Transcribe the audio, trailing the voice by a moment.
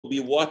be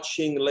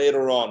watching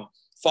later on.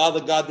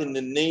 Father God, in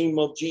the name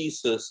of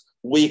Jesus,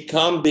 we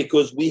come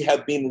because we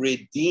have been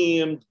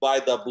redeemed by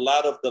the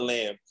blood of the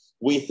Lamb.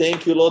 We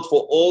thank you, Lord,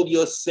 for all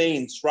your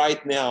saints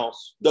right now,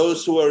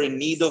 those who are in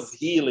need of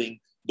healing,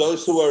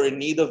 those who are in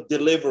need of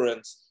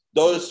deliverance,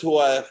 those who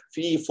are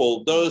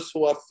fearful, those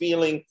who are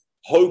feeling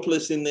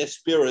hopeless in their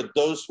spirit,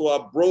 those who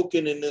are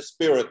broken in their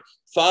spirit.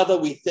 Father,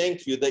 we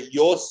thank you that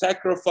your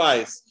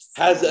sacrifice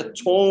has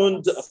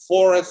atoned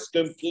for us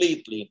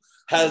completely,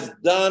 has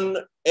done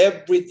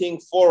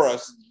everything for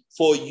us,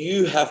 for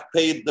you have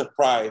paid the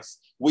price.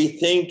 We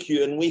thank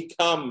you, and we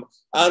come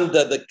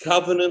under the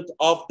covenant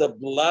of the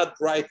blood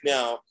right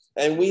now.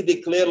 And we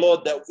declare,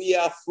 Lord, that we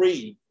are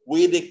free.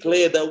 We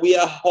declare that we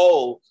are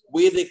whole.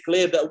 We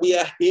declare that we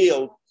are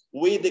healed.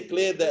 We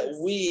declare that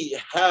we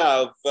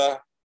have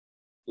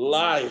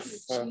life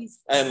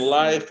and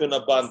life in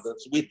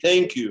abundance. We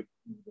thank you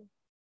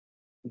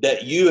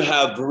that you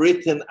have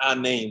written our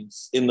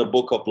names in the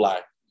book of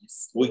life.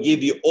 We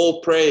give you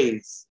all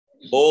praise,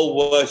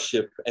 all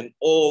worship, and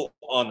all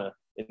honor.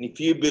 And if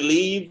you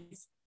believe,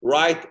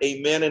 write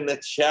amen in the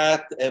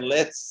chat, and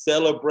let's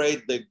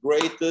celebrate the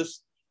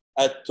greatest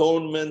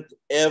atonement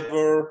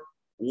ever,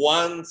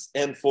 once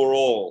and for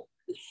all.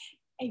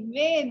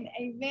 Amen,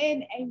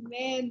 amen,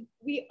 amen.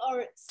 We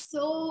are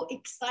so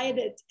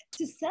excited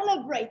to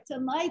celebrate.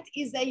 Tonight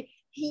is a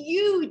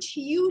huge,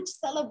 huge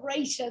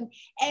celebration.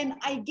 And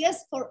I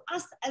guess for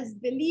us as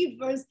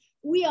believers,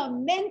 we are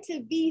meant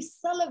to be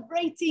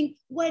celebrating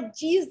what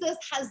Jesus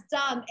has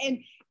done. And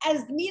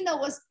as Nina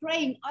was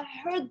praying, I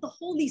heard the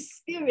Holy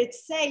Spirit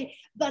say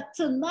that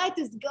tonight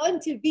is going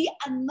to be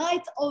a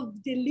night of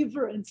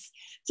deliverance.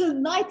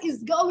 Tonight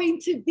is going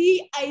to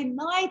be a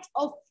night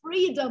of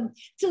freedom.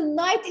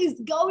 Tonight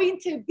is going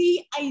to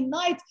be a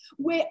night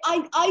where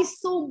I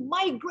saw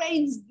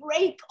migraines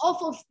break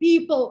off of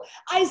people.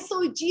 I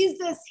saw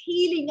Jesus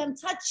healing and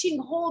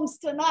touching homes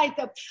tonight.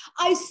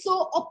 I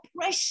saw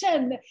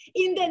oppression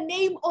in the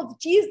name of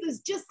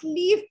Jesus just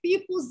leave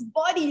people's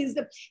bodies.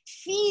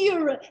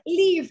 Fear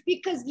leave,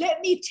 because let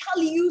me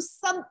tell you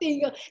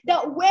something,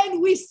 that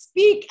when we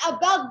speak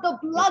about the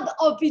blood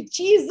of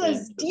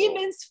Jesus,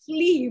 demons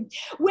flee.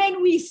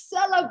 When we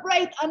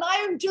celebrate, and I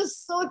am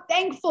just so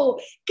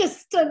thankful,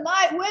 because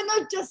tonight we're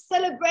not just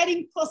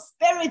celebrating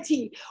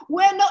prosperity,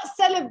 we're not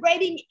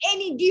celebrating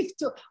any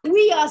gift,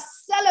 we are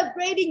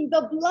celebrating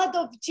the blood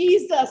of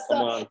Jesus,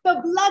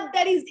 the blood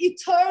that is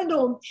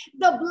eternal,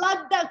 the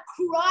blood that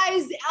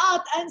cries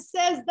out and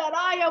says that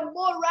I am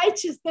more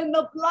righteous than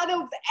the blood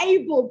of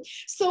Abel.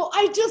 So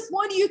I just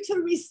want you to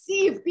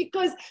receive,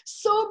 because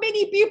so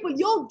many people,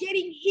 you're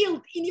getting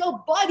healed in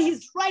your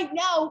bodies right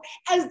now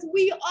as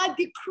we are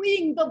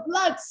decreeing the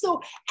blood.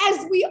 So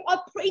as we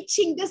are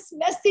preaching this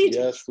message,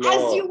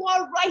 as you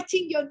are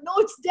writing your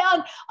notes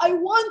down, I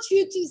want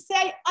you to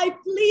say, I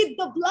plead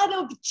the blood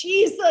of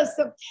Jesus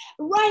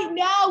right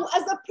now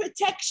as a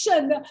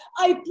protection.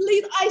 I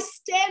plead, I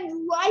stand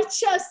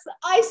righteous,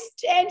 I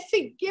stand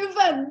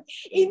forgiven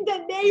in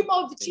the name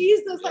of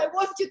Jesus. I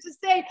want you to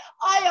say,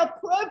 I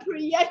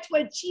appropriate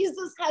what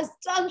Jesus has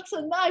done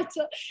tonight.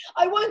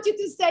 I want you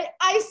to say,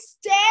 I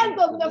stand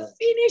on the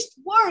finished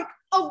work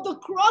of the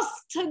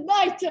cross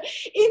tonight.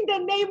 In the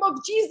name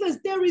of Jesus,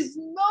 there is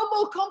no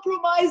more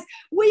compromise.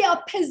 We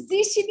are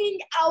positioning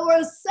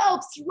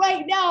ourselves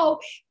right now,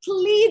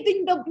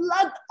 pleading the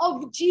blood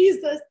of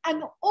Jesus.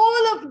 And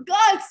all of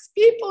God's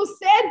people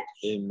said,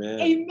 amen,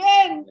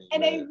 amen,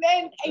 and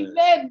amen,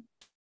 amen.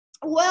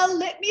 Well,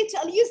 let me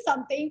tell you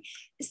something.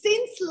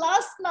 Since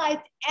last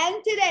night and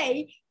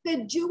today,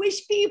 the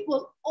Jewish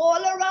people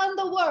all around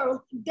the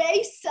world,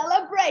 they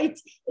celebrate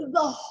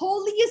the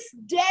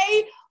holiest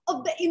day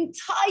of the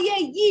entire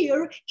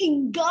year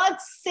in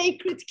God's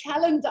sacred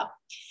calendar.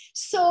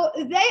 So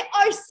they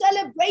are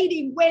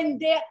celebrating when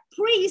their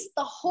priest,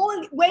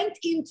 went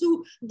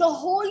into the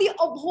Holy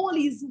of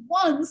Holies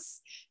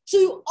once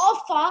to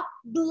offer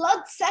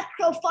blood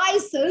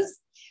sacrifices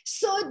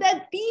so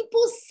that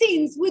people's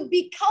sins would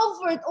be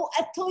covered or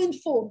atoned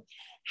for.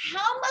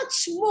 How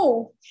much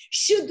more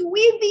should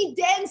we be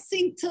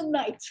dancing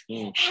tonight?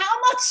 How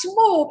much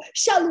more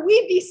shall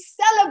we be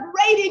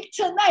celebrating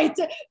tonight?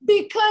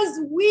 Because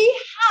we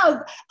have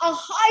a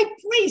high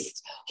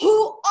priest who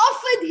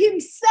offered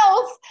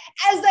himself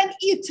as an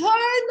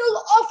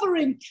eternal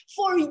offering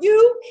for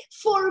you,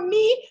 for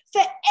me,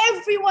 for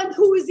everyone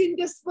who is in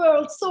this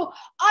world. So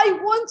I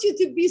want you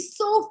to be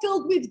so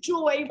filled with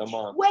joy.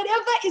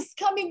 Whatever is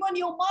coming on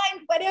your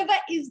mind, whatever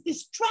is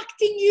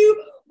distracting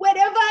you,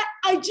 whatever,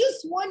 I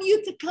just want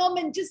you to come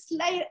and just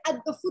lay it at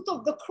the foot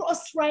of the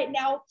cross right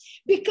now,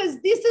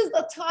 because this is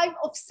the time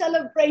of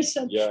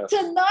celebration.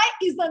 Tonight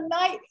is a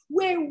night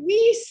where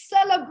we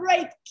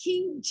celebrate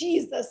King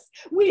Jesus.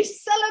 We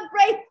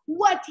celebrate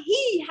what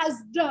he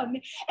has done.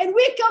 And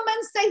we come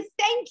and say,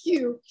 thank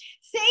you,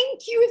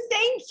 thank you,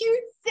 thank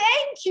you,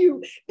 thank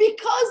you,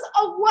 because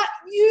of what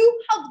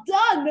you have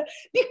done,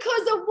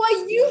 because of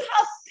what you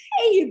have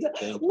paid.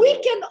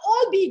 We can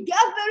all be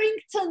gathering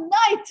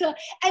tonight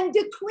and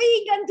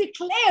decreeing and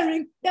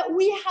declaring that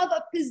we have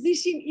a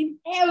position in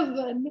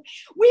heaven.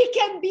 We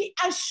can be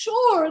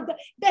assured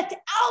that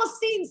our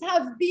sins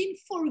have been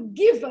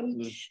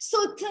forgiven.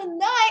 So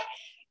tonight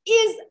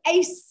is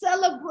a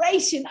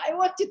celebration. I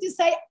want you to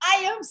say, I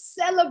am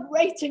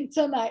celebrating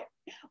tonight.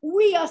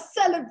 We are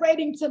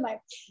celebrating tonight.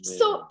 Yeah.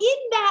 So in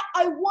that,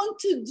 I want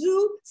to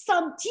do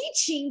some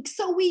teaching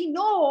so we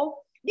know,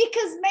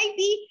 because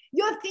maybe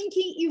you're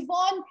thinking,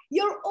 Yvonne,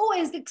 you're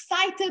always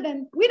excited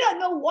and we don't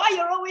know why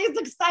you're always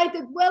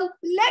excited. Well,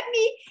 let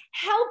me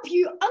help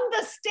you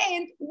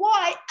understand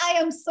why I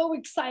am so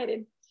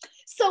excited.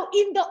 So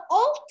in the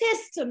Old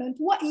Testament,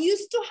 what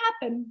used to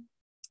happen,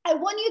 I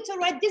want you to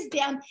write this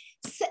down,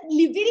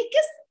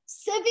 Leviticus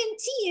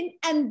 17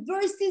 and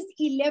verses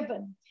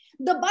 11.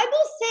 The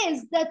Bible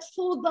says that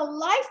for the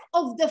life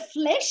of the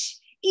flesh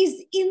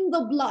is in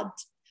the blood.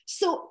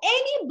 So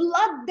any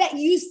blood that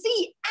you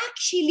see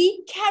actually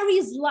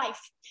carries life.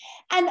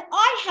 And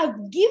I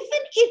have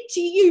given it to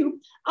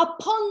you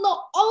upon the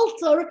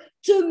altar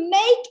to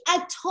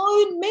make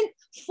atonement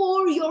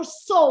for your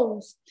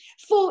souls.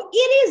 For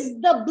it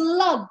is the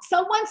blood.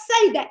 Someone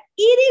say that.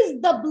 It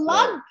is the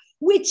blood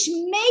which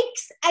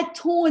makes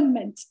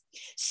atonement.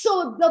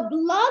 So the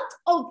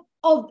blood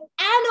of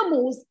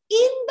animals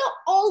in the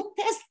Old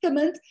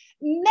Testament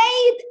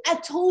made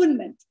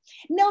atonement.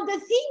 Now, the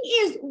thing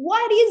is,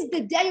 what is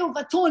the Day of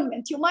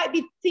Atonement? You might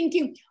be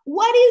thinking,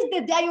 what is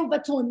the Day of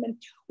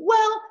Atonement?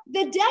 Well,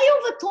 the Day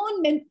of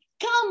Atonement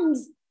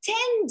comes 10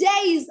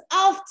 days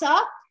after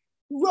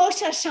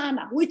Rosh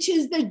Hashanah, which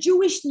is the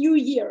Jewish New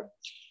Year.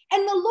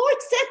 And the Lord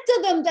said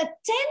to them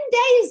that 10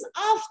 days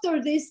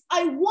after this,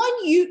 I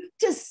want you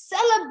to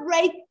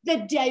celebrate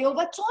the Day of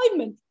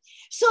Atonement.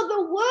 So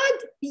the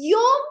word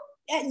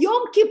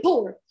Yom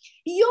Kippur.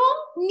 Yom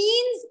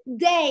means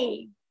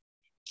day.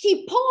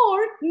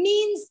 Kippur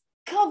means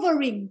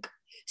covering.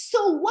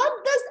 So what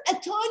does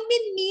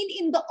atonement mean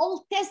in the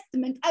Old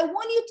Testament? I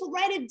want you to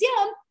write it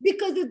down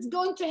because it's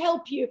going to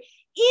help you.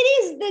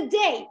 It is the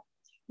day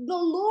the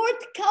Lord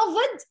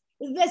covered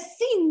the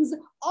sins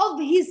of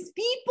his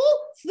people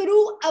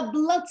through a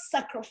blood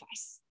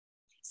sacrifice.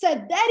 So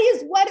that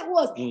is what it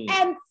was.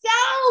 And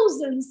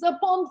thousands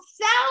upon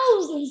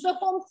thousands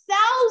upon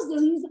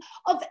thousands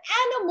of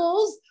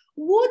animals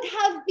would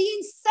have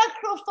been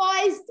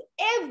sacrificed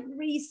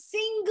every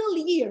single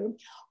year.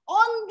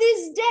 On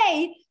this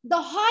day,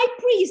 the high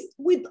priest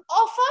would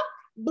offer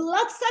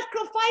blood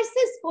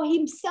sacrifices for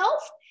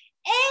himself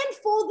and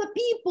for the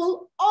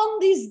people on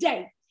this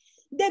day.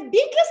 The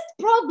biggest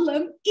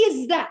problem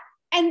is that,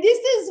 and this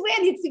is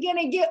when it's going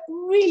to get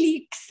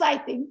really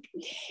exciting,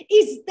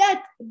 is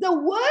that the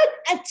word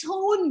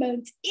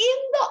atonement in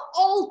the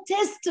Old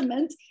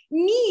Testament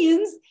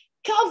means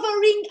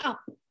covering up.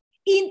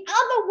 In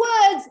other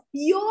words,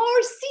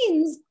 your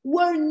sins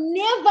were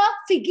never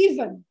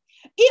forgiven.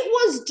 It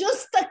was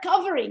just a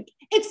covering.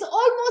 It's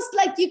almost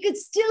like you could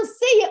still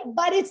see it,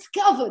 but it's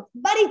covered,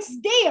 but it's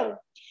there.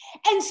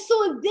 And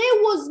so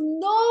there was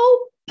no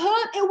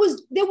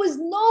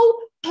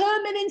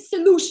permanent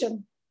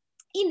solution.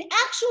 In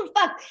actual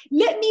fact,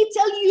 let me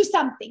tell you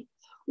something.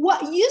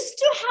 What used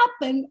to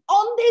happen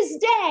on this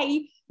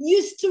day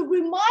used to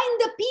remind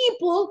the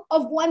people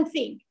of one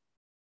thing.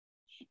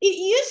 It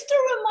used to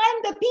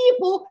remind the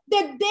people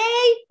that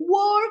they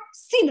were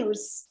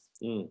sinners.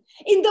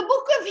 In the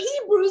book of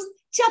Hebrews,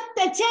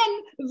 chapter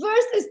 10,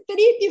 verses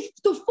 3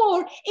 to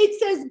 4, it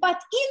says,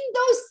 but in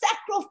those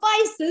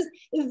sacrifices,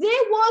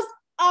 there was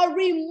a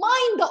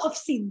reminder of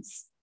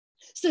sins.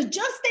 So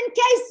just in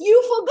case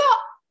you forgot,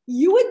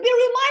 you would be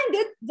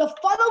reminded the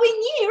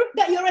following year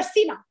that you're a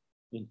sinner.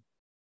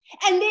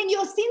 And then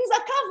your sins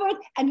are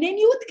covered, and then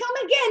you would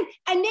come again,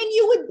 and then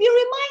you would be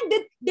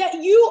reminded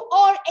that you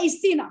are a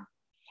sinner.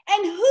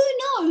 And who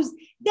knows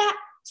that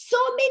so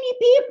many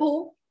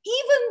people,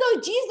 even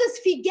though Jesus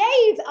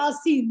forgave our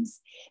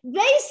sins,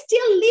 they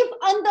still live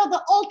under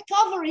the old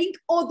covering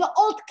or the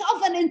old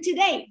covenant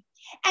today.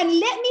 And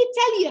let me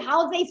tell you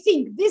how they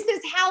think. This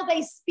is how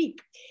they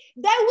speak.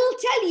 They will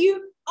tell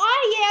you,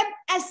 I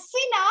am a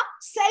sinner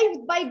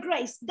saved by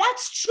grace.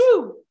 That's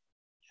true.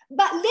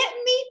 But let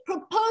me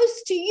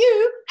propose to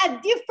you a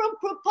different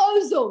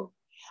proposal.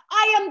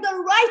 I am the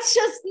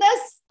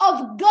righteousness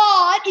of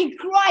God in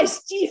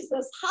Christ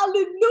Jesus.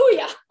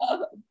 Hallelujah.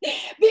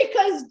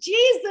 Because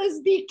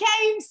Jesus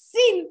became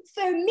sin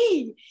for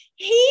me.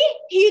 He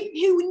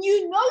who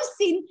knew no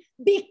sin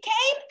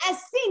became a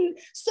sin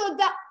so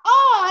that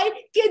I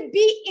could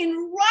be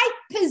in right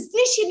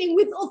positioning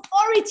with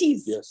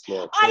authorities. Yes,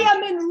 Lord. I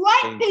am in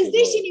right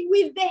positioning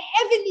with the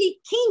heavenly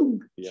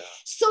King. Yeah.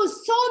 So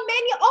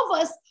many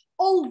of us,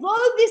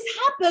 although this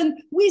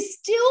happened, we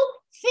still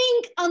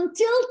think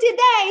until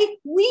today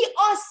we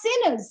are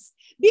sinners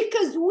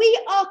because we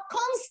are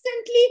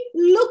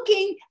constantly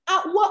looking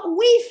at what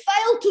we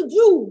failed to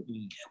do.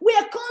 We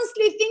are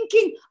constantly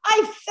thinking,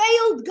 I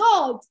failed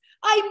God.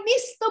 I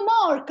missed the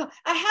mark.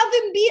 I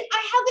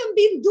haven't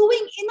been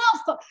doing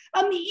enough.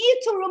 I'm I'm here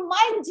to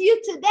remind you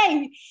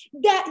today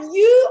that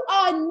you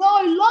are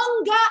no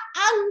longer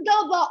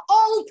under the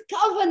old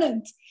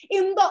covenant.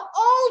 In the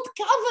old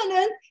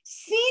covenant,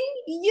 sin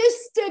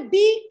used to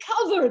be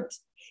covered.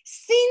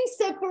 Sin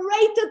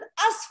separated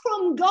us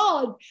from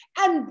God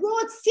and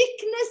brought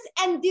sickness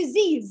and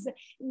disease,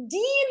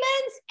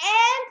 demons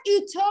and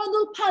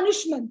eternal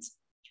punishment.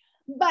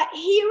 But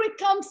here it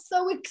comes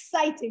so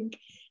exciting.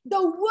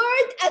 The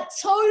word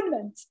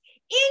atonement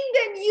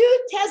in the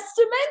New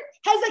Testament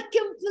has a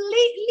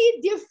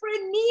completely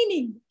different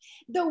meaning.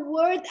 The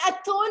word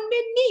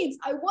atonement means,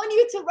 I want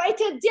you to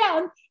write it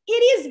down, it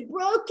is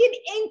broken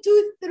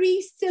into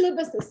 3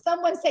 syllabuses.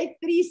 Someone say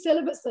 3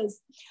 syllabuses.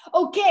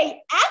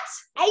 Okay,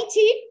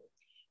 Attia,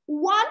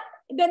 one,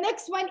 the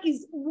next one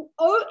is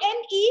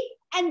O-N-E,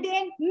 and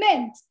then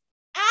meant.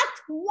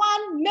 At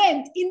one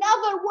meant. In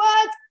other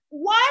words,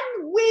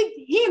 one with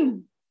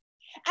him.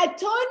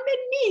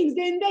 Atonement means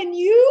in the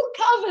new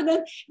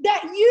covenant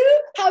that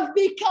you have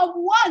become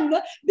one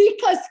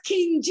because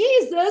King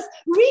Jesus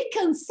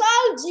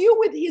reconciled you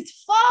with his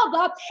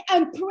Father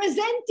and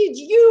presented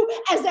you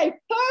as a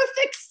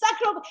perfect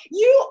sacrifice.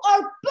 You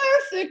are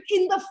perfect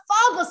in the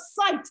Father's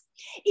sight.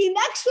 In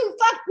actual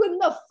fact, when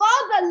the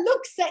Father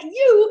looks at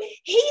you,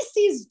 he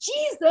sees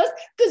Jesus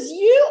because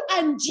you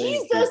and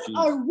Jesus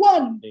are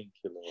one. Thank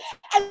you,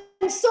 Lord.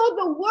 And so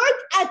the word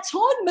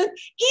atonement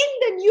in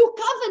the new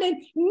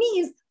covenant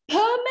means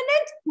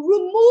permanent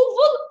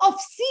removal of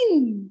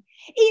sin.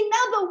 In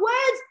other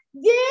words,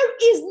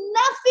 there is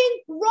nothing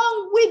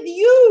wrong with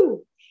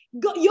you.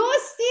 Your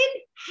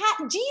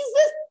sin,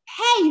 Jesus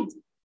paid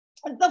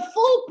the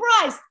full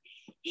price.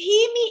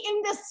 Hear me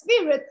in the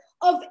spirit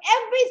of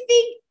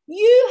everything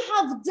you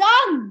have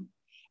done.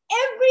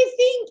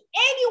 Everything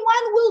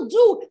anyone will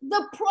do,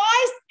 the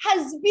price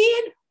has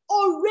been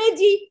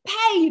already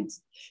paid.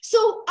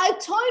 So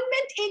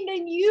atonement in the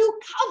new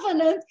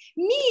covenant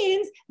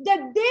means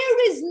that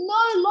there is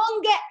no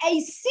longer a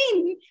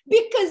sin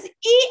because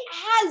it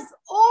has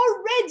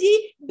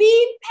already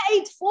been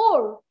paid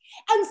for.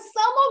 And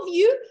some of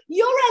you,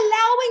 you're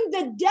allowing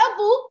the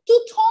devil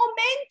to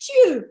torment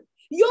you.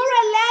 You're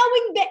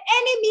allowing the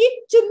enemy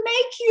to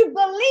make you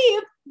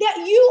believe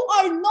that you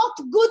are not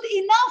good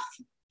enough,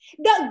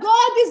 that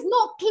God is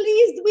not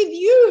pleased with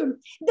you,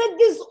 that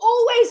there's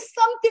always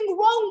something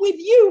wrong with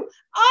you.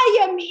 I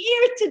am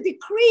here to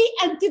decree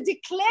and to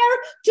declare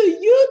to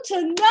you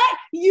tonight,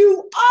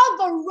 you are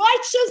the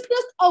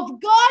righteousness of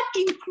God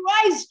in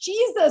Christ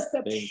Jesus.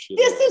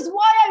 This is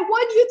why I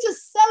want you to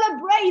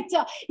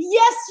celebrate.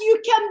 Yes,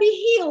 you can be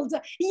healed.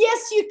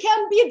 Yes, you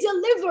can be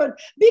delivered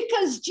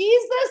because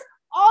Jesus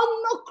on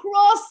the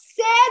cross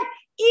said,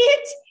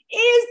 it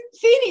is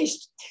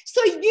finished.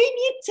 So you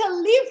need to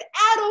live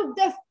out of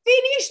the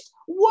finished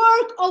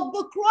work of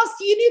the cross.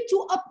 You need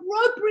to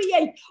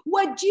appropriate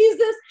what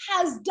Jesus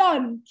has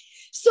done.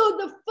 So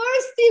the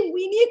first thing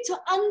we need to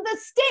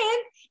understand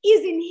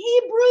is in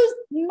Hebrews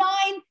 9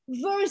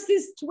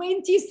 verses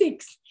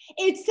 26.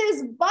 It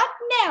says, but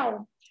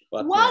now,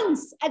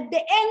 once at the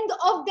end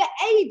of the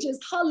ages,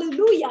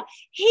 hallelujah,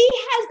 he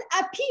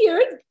has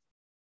appeared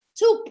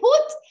to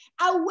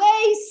put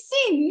away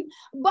sin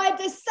by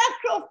the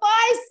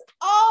sacrifice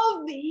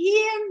of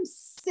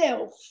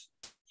himself.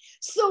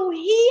 So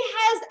he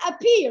has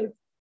appeared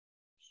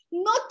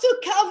not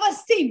to cover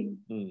sin,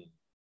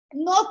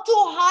 not to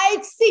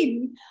hide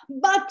sin,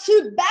 but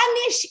to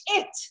banish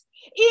it.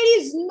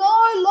 It is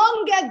no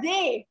longer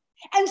there.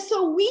 And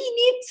so we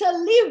need to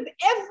live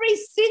every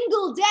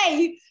single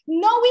day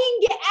knowing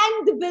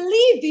and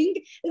believing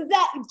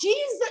that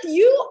Jesus,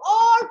 you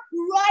are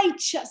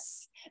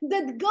righteous,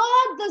 that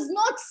God does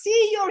not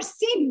see your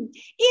sin.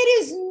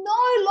 It is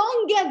no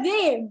longer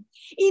there.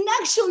 In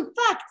actual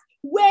fact,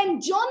 when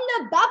John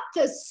the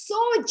Baptist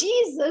saw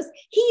Jesus,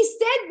 he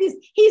said this.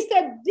 He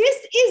said, this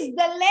is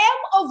the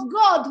Lamb of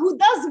God who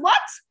does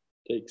what?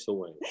 Takes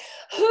away.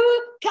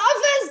 Who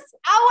covers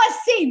our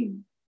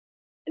sin.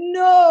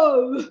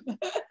 No.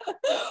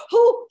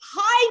 Who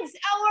hides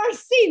our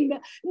sin.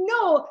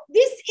 No,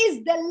 this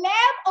is the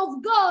Lamb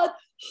of God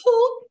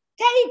who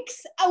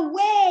takes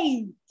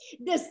away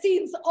the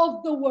sins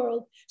of the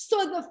world. So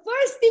the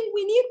first thing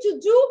we need to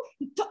do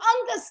to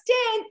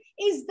understand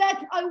is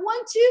that I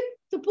want you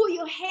to put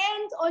your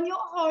hand on your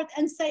heart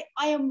and say,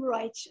 I am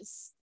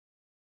righteous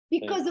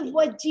because of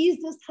what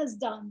Jesus has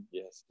done.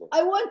 Yes, Lord.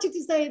 I want you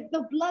to say,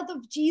 the blood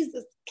of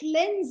Jesus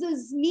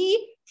cleanses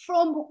me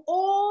from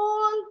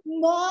all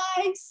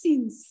my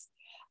sins.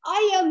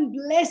 I am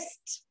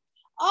blessed.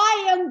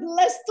 I am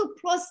blessed to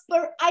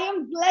prosper. I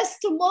am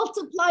blessed to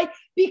multiply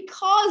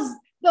because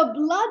the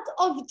blood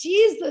of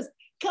Jesus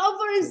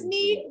covers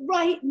me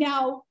right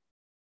now.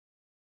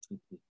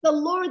 The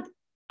Lord,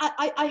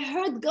 I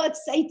heard God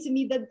say to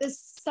me that there's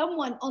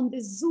someone on the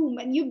Zoom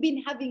and you've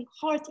been having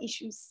heart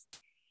issues.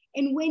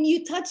 And when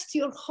you touched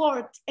your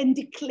heart and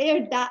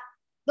declared that,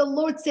 the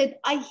Lord said,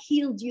 I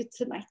healed you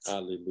tonight.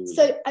 Hallelujah.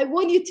 So I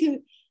want you to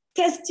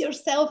test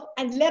yourself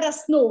and let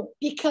us know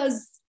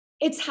because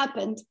it's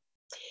happened.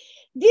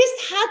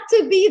 This had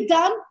to be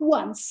done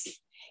once.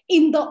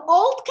 In the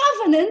old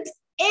covenant,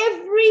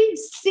 every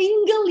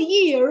single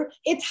year,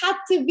 it had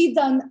to be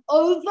done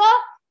over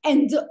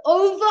and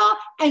over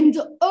and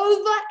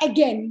over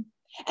again.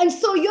 And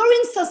so you're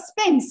in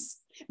suspense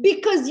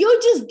because you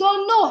just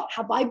don't know,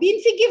 have I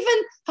been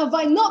forgiven? Have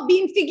I not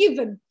been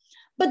forgiven?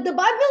 But the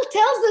Bible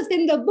tells us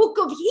in the book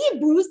of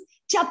Hebrews,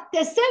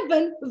 chapter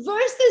 7,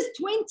 verses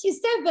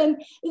 27,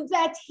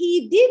 that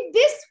he did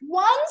this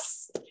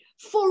once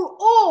for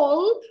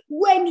all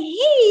when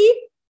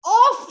he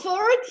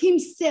offered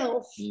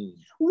himself.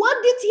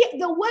 What did he?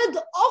 The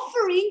word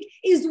offering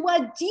is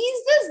what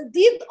Jesus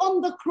did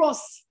on the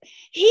cross.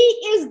 He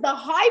is the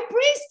high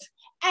priest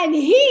and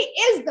he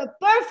is the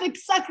perfect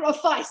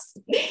sacrifice.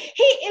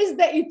 He is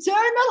the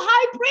eternal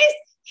high priest.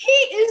 He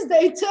is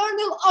the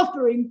eternal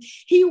offering.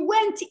 He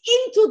went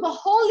into the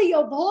Holy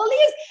of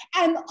Holies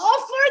and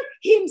offered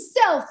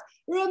himself.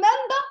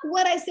 Remember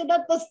what I said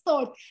at the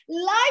start.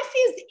 Life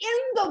is in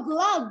the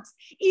blood.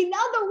 In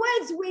other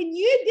words, when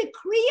you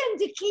decree and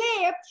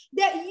declare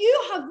that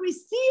you have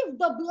received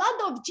the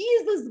blood of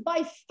Jesus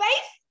by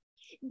faith,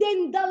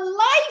 then the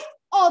life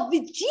of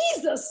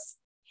Jesus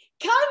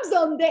comes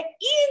on the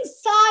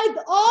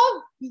inside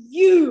of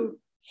you.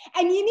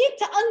 And you need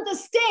to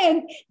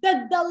understand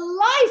that the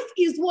life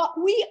is what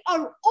we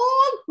are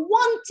all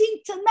wanting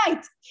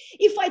tonight.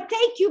 If I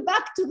take you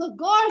back to the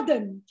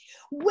garden,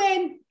 when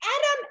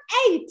Adam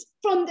ate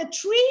from the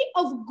tree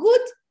of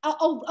good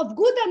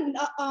and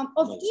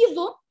of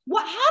evil,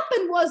 what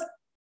happened was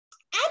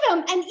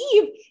Adam and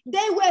Eve,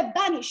 they were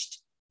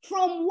banished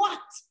from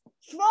what?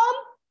 From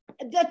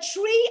the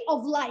tree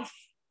of life.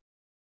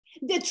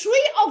 The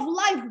tree of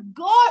life,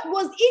 God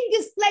was in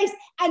this place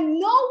and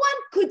no one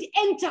could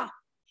enter,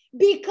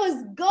 because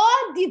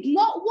God did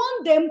not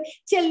want them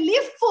to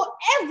live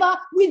forever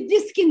with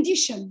this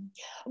condition.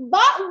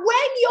 But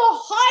when your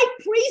high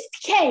priest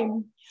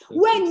came,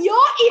 when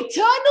your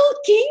eternal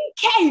king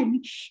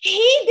came,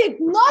 he did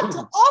not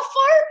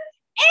offer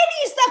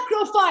any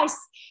sacrifice.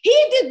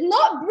 He did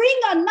not bring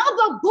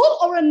another bull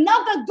or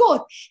another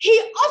goat. He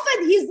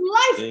offered his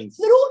life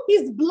through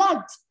his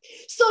blood.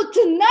 So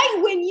tonight,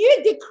 when you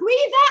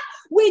decree that,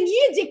 when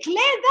you declare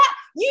that,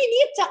 you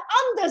need to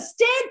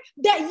understand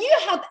that you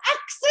have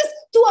access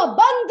to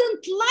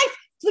abundant life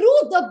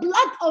through the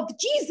blood of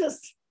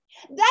Jesus.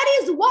 That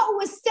is what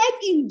was said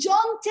in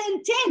John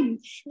 10:10,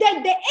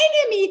 that the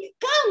enemy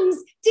comes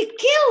to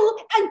kill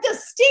and to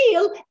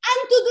steal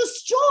and to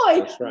destroy.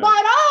 Right.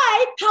 But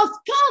I have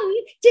come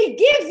to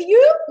give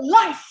you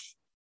life.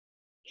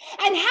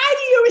 And how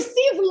do you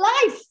receive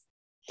life?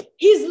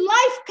 His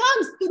life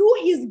comes through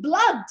his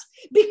blood,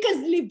 because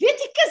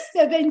Leviticus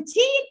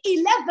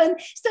 17:11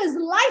 says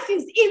life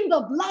is in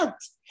the blood.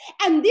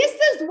 And this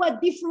is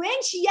what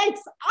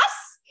differentiates us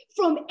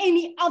from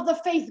any other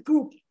faith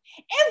group.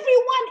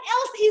 Everyone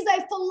else is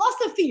a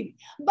philosophy,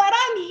 but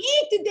I'm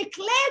here to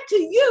declare to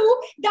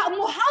you that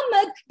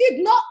Muhammad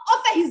did not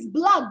offer his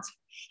blood.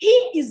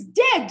 He is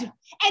dead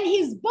and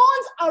his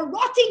bones are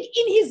rotting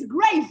in his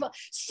grave.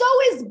 So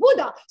is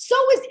Buddha. So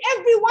is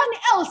everyone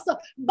else.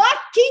 But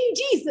King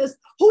Jesus,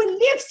 who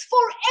lives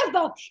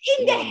forever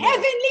in the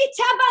heavenly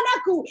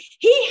tabernacle,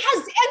 he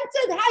has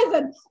entered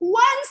heaven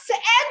once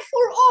and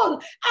for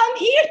all. I'm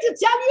here to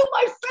tell you,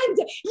 my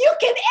friend, you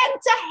can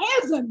enter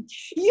heaven.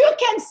 You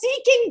can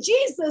see King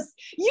Jesus.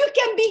 You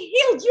can be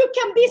healed. You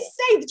can be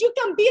saved. You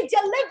can be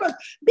delivered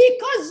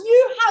because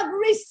you have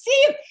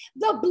received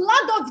the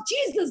blood of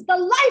Jesus. The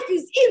life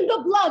is in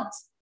the blood.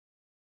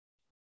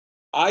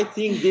 I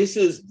think this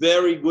is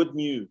very good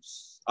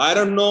news. I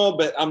don't know,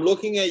 but I'm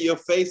looking at your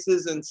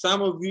faces and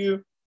some of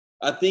you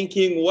are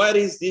thinking, what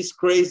is this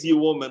crazy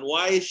woman?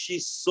 Why is she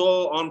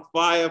so on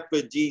fire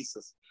for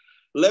Jesus?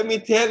 Let me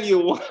tell you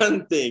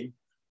one thing.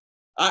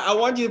 I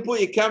want you to put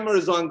your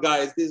cameras on,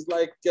 guys. There's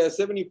like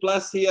 70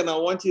 plus here, and I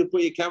want you to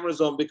put your cameras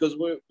on because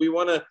we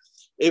want to,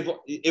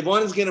 if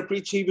one is going to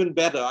preach even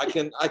better, I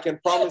can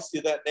promise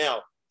you that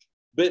now.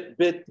 But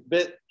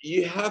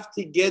you have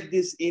to get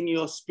this in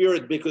your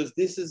spirit, because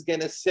this is going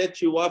to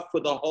set you up for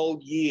the whole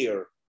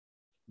year.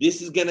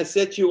 This is going to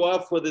set you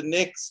up for the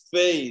next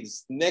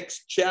phase,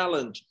 next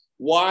challenge.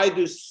 Why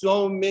do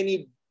so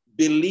many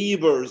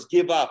believers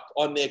give up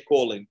on their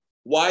calling?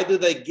 Why do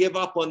they give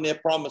up on their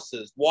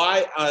promises?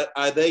 Why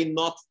are they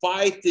not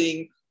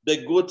fighting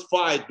the good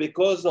fight?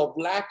 Because of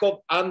lack of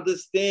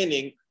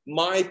understanding,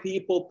 my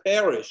people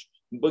perish.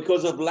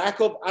 Because of lack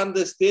of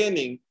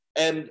understanding,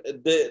 and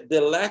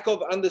the lack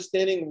of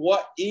understanding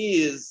what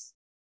is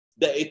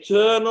the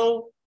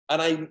eternal,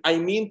 and I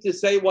mean to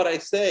say what I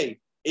say,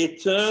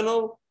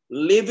 eternal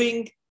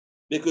living,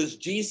 because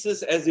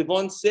Jesus, as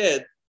Yvon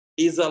said,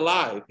 is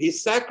alive.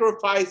 His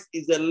sacrifice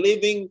is a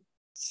living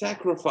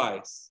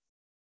sacrifice.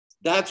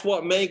 That's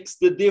what makes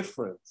the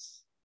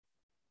difference.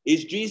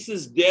 Is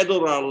Jesus dead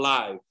or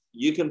alive?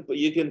 You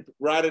can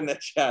write in the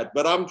chat,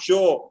 but I'm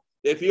sure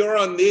if you're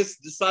on this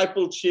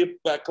discipleship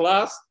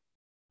class,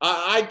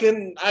 I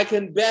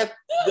can bet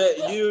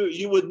that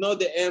you would know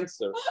the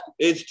answer.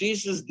 Is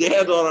Jesus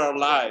dead or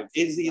alive?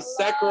 Is his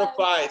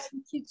sacrifice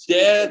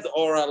dead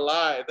or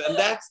alive? And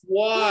that's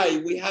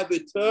why we have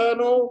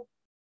eternal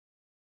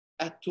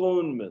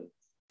atonement.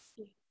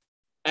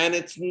 And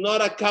it's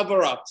not a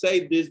cover-up.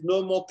 Say there's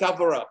no more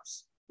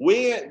cover-ups.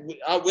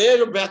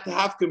 We're about to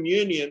have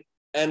communion,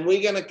 and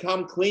we're going to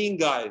come clean,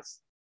 guys.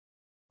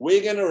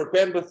 We're going to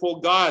repent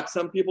before God.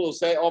 Some people will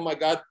say, oh my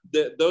God,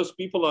 those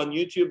people on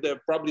YouTube,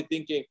 they're probably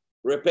thinking,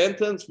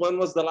 repentance? When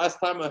was the last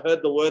time I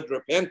heard the word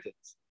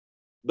repentance?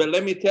 But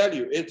let me tell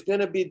you, it's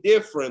going to be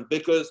different,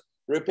 because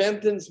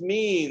repentance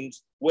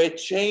means we're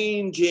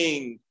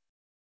changing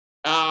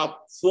our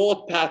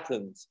thought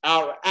patterns,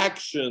 our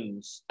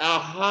actions, our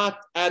heart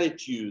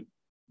attitude,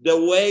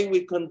 the way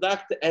we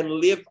conduct and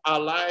live our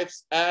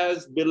lives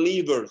as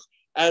believers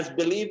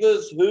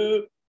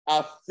who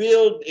are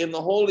filled in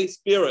the Holy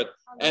Spirit.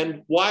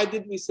 And why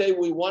did we say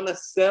we want to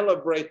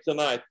celebrate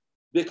tonight?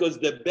 Because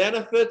the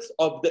benefits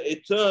of the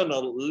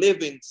eternal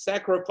living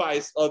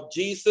sacrifice of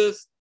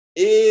Jesus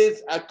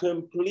is a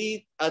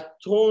complete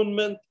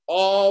atonement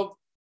of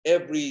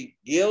every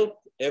guilt,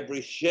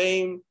 every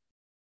shame,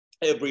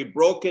 every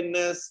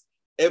brokenness,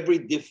 every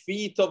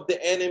defeat of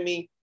the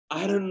enemy.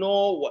 I don't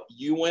know what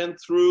you went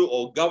through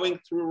or going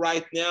through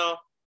right now,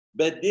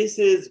 but this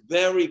is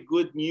very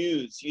good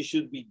news. You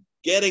should be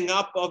getting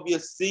up off your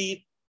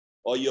seat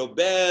or your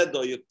bed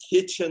or your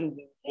kitchen,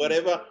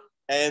 whatever,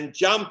 and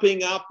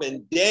jumping up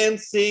and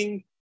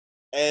dancing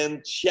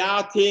and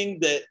shouting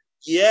that,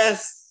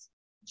 yes,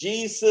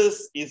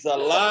 Jesus is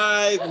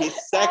alive. He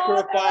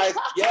sacrificed.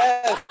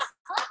 Yes,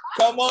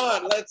 come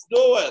on, let's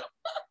do it.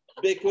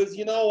 Because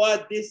you know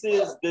what? This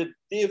is the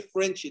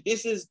difference.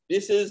 This is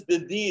the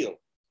deal.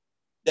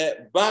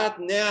 But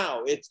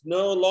now it's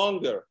no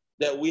longer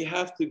that we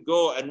have to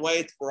go and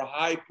wait for a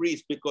high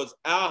priest, because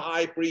our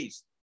high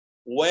priest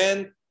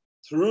went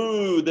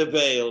through the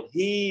veil.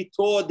 He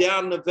tore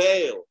down the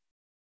veil.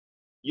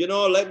 You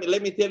know,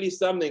 let me tell you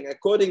something.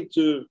 According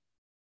to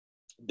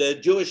the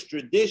Jewish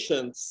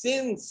tradition,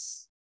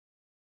 since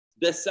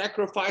the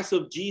sacrifice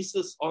of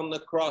Jesus on the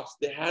cross,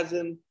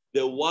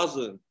 there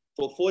wasn't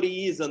for 40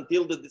 years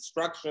until the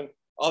destruction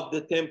of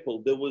the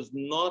temple, there was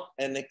not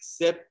an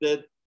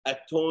accepted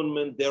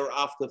atonement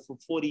thereafter for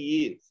 40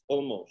 years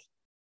almost.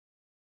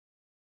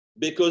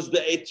 Because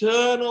the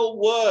eternal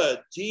word,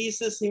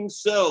 Jesus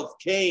himself,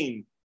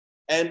 came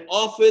and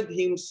offered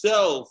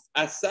himself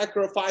as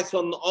sacrifice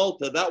on the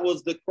altar. That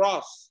was the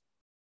cross.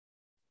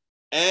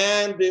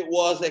 And it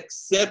was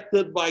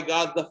accepted by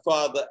God the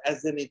Father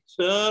as an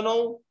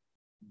eternal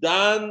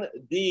done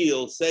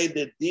deal. Say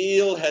the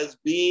deal has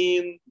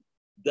been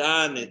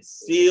done.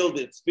 It's sealed.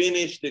 It's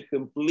finished. It's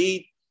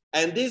complete.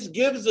 And this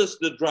gives us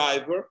the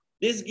driver.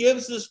 This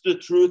gives us the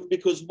truth,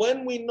 because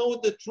when we know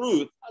the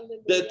truth,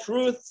 the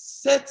truth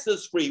sets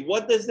us free.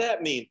 What does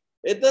that mean?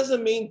 It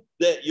doesn't mean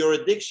that your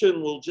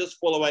addiction will just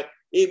fall away.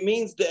 It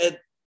means that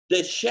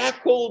the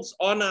shackles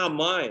on our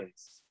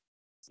minds,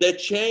 the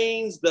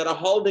chains that are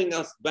holding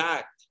us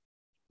back,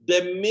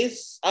 the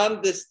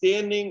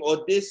misunderstanding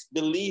or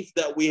disbelief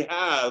that we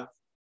have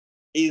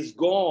is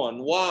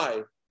gone.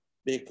 Why?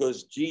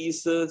 Because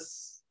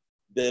Jesus,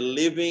 the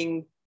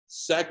living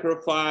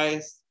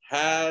sacrifice,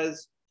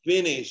 has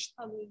finished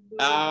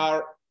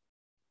our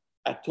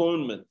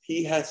atonement.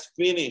 He has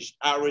finished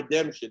our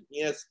redemption. He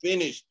has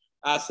finished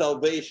our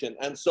salvation.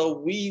 And so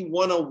we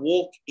want to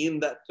walk in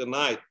that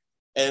tonight.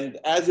 And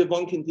as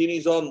Yvon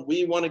continues on,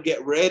 we want to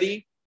get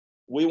ready.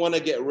 We want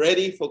to get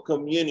ready for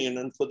communion.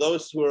 And for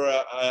those who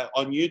are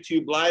on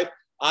YouTube Live,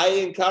 I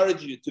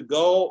encourage you to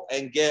go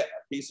and get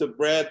a piece of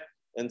bread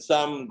and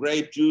some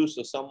grape juice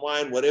or some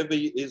wine, whatever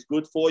is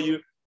good for you,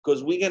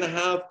 because we're going to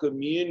have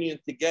communion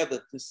together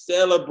to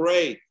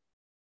celebrate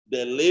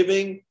the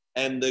living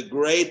and the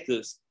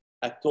greatest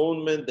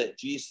atonement that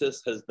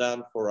Jesus has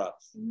done for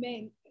us.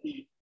 Amen.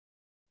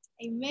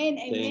 Amen.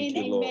 Amen.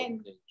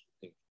 Amen. Thank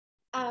you.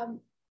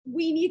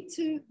 We need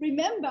to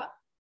remember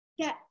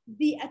that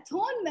the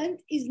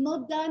atonement is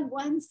not done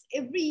once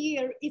every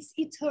year. It's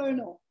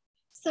eternal.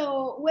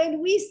 So when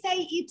we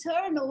say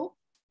eternal,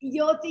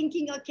 you're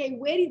thinking, okay,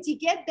 where did you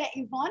get that,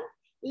 Yvon?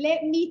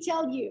 Let me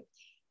tell you.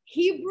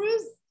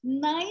 Hebrews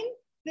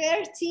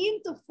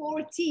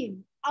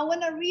 9:13-14. I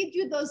want to read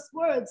you those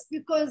words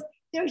because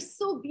they're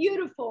so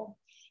beautiful.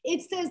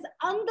 It says,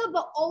 under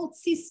the old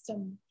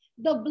system,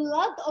 the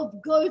blood of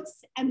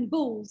goats and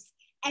bulls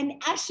and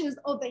ashes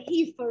of a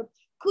heifer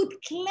could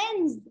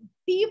cleanse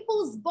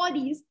people's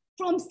bodies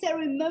from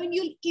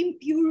ceremonial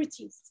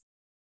impurities.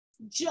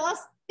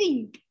 Just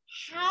think,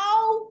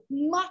 how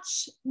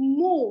much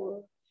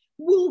more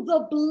will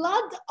the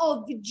blood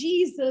of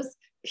Jesus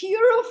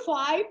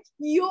purify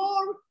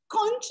your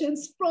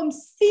conscience from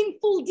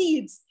sinful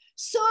deeds,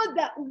 so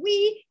that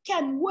we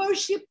can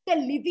worship the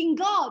living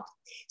God?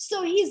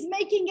 So he's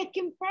making a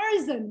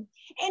comparison,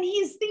 and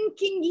he's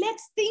thinking,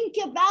 let's think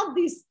about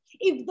this.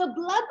 If the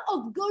blood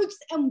of goats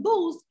and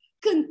bulls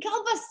can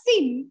cover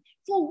sin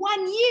for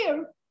 1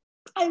 year,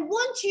 I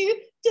want you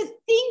to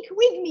think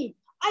with me.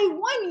 I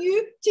want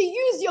you to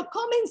use your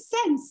common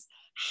sense.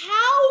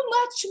 How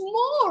much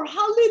more,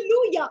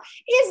 hallelujah,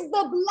 is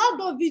the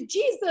blood of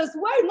Jesus?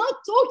 We're not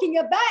talking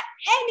about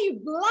any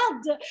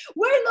blood.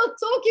 We're not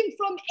talking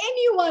from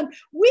anyone.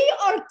 We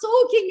are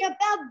talking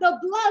about the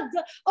blood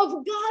of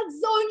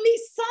God's only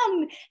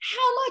Son.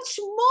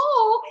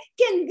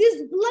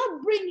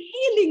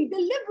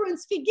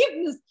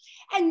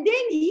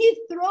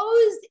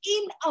 goes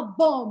in a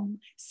bomb.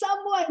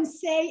 Someone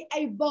say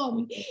a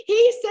bomb.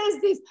 He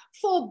says this,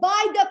 for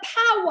by the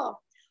power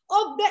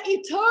of the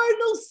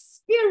eternal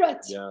Spirit,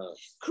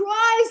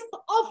 Christ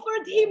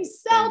offered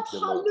himself,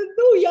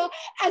 hallelujah,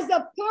 as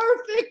a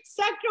perfect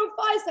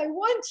sacrifice. I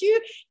want you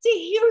to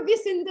hear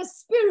this in the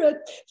Spirit.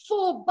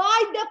 For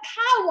by the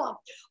power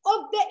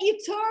of the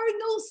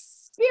eternal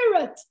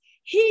Spirit,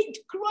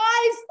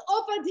 Christ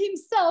offered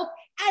himself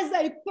as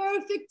a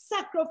perfect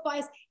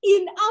sacrifice.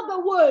 In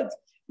other words,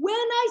 when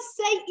I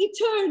say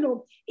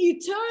eternal,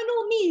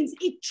 eternal means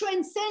it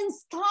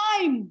transcends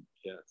time.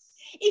 Yes.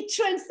 It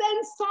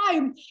transcends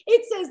time.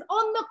 It says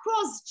on the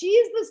cross,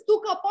 Jesus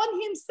took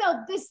upon himself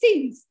the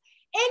sins.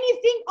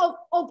 Anything of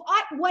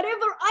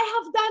whatever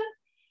I have done,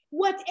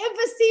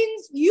 whatever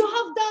sins you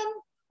have done,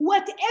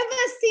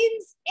 whatever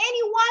sins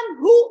anyone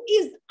who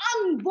is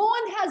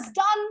unborn has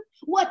done,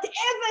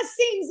 whatever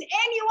sins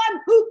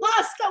anyone who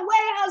passed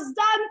away has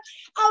done,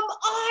 am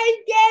I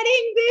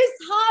getting this?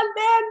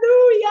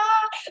 Hallelujah.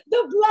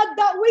 The blood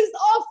that was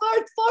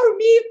offered for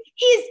me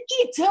is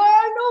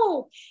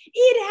eternal.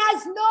 It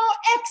has no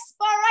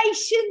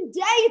expiration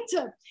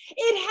date.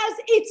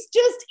 It's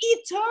just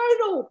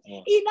eternal.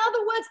 In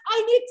other words, I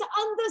need to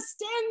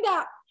understand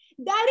that.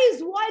 That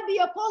is why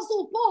the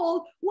Apostle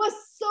Paul was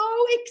so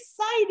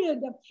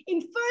excited. In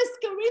 1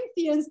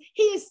 Corinthians,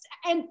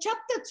 and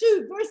chapter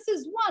 2,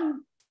 verses 1,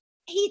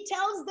 he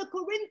tells the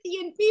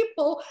Corinthian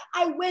people,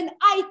 when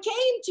I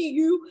came to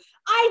you,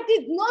 I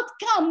did not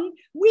come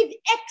with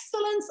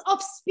excellence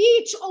of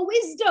speech or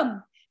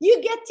wisdom. You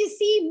get to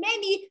see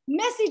many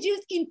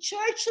messages in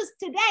churches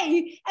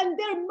today, and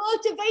they're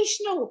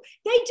motivational.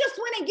 They just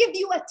want to give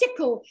you a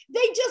tickle.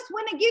 They just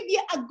want to give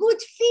you a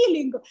good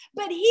feeling.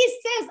 But he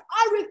says,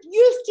 I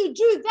refuse to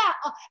do that.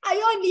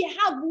 I only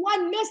have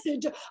one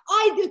message.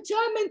 I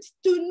determined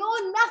to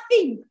know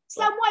nothing.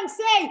 Someone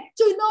say,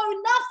 to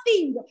know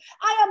nothing.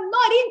 I am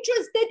not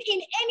interested in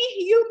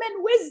any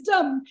human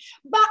wisdom,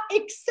 but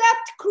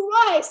except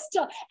Christ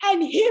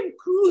and him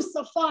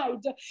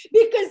crucified.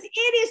 Because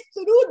it is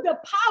through the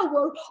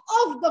power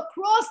of the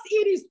cross,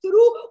 it is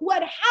through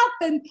what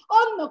happened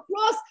on the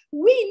cross.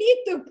 We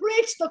need to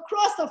preach the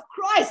cross of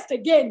Christ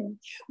again.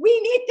 We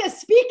need to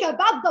speak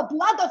about the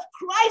blood of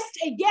Christ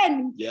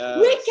again. Yes.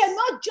 We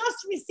cannot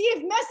just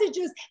receive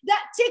messages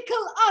that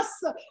tickle us.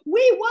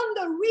 We want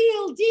the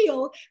real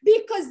deal,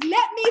 because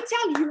let me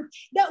tell you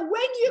that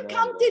when you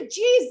come to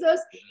Jesus,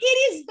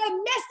 it is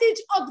the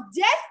message of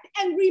death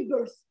and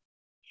rebirth.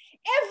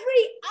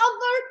 Every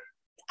other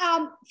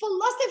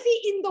philosophy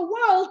in the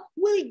world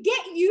will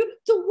get you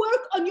to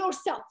work on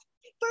yourself.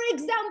 For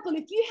example,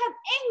 if you have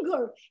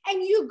anger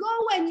and you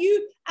go and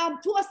you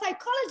to a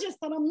psychologist,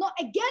 and I'm not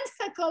against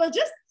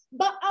psychologists,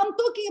 but I'm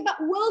talking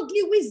about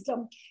worldly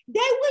wisdom. They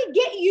will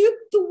get you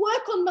to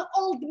work on the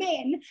old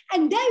man,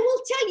 and they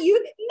will tell you,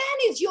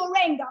 manage your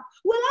anger.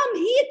 Well, I'm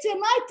here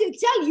tonight to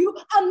tell you,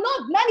 I'm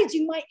not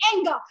managing my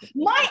anger.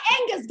 My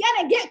anger is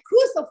going to get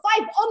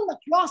crucified on the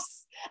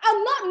cross.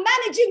 I'm not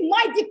managing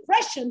my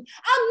depression.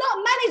 I'm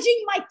not managing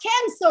my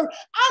cancer.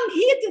 I'm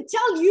here to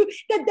tell you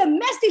that the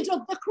message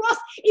of the cross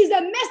is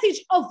a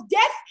message of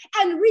death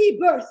and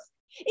rebirth.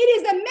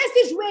 It is a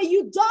message where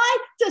you die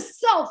to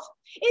self.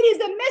 It is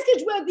a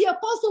message where the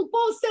Apostle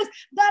Paul says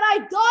that I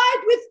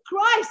died with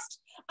Christ.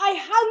 I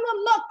hung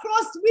on the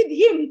cross with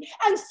him.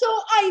 And so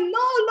I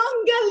no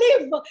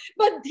longer live,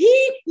 but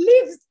he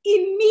lives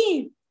in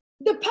me.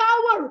 The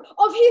power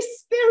of his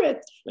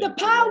spirit, the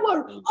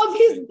power of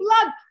his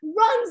blood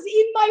runs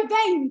in my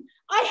vein.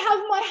 I have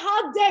my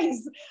hard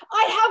days.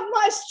 I have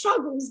my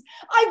struggles.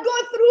 I go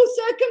through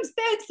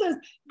circumstances,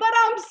 but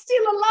I'm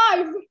still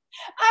alive.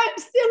 I'm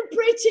still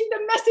preaching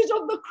the message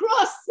of the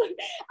cross.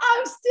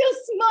 I'm still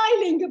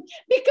smiling,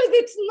 because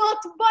it's not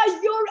by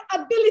your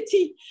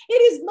ability.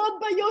 It is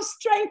not by your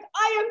strength.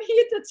 I am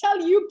here to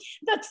tell you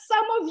that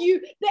some of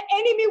you, the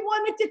enemy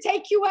wanted to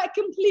take you out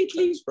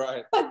completely. That's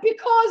right. But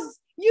because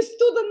you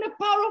stood on the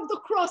power of the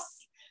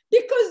cross,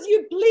 because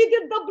you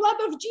pleaded the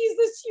blood of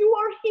Jesus, you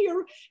are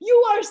here. You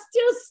are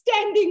still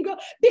standing,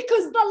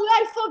 because the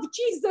life of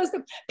Jesus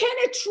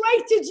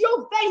penetrated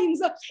your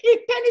veins. It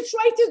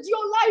penetrated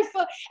your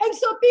life. And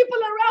so people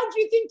around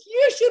you think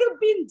you should have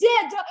been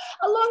dead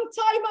a long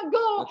time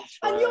ago.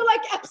 And you're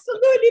like,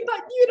 absolutely,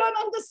 but you don't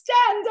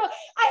understand.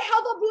 I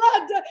have a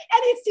blood,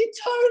 and it's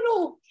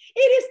eternal.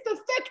 It has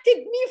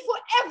perfected me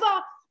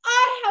forever.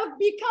 I have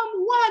become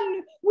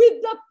one with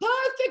the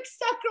perfect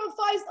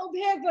sacrifice of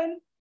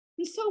heaven.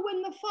 And so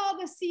when the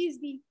Father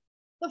sees me,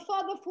 the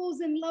Father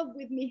falls in love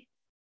with me,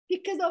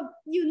 because I've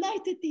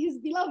united to his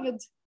beloved.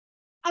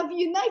 I've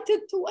united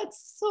to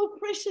what's so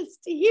precious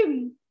to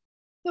him.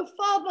 The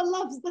Father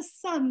loves the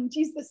Son,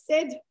 Jesus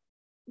said.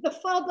 The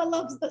Father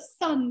loves the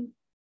Son.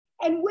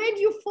 And when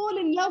you fall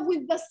in love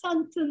with the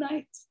Son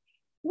tonight,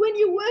 when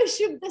you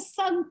worship the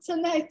Son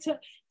tonight,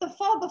 the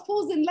Father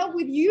falls in love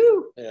with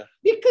you,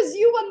 because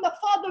you and the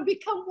Father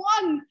become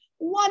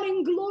one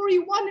in glory,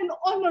 one in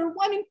honor,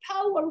 one in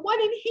power,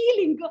 one in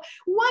healing,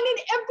 one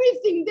in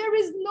everything. There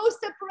is no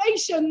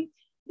separation.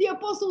 The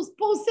Apostle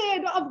Paul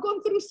said, I've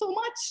gone through so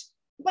much,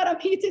 But I'm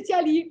here to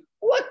tell you,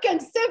 what can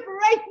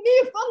separate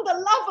me from the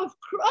love of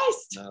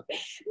Christ? Nothing.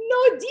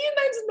 No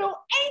demons, no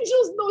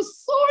angels, no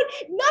sword,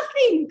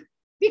 nothing.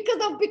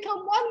 Because I've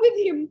become one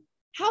with him.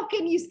 How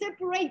can you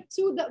separate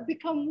two that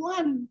become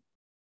one?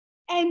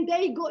 And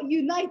they got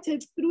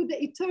united through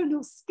the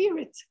eternal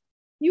spirit.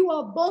 You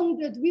are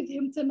bonded with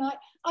him tonight.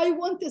 I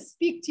want to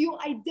speak to your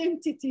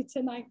identity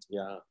tonight.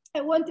 Yeah.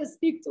 I want to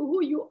speak to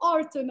who you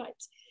are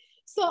tonight.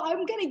 So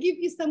I'm going to give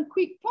you some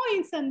quick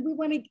points, and we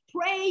want to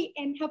pray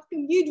and have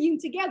communion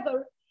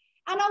together.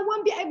 And I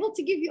won't be able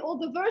to give you all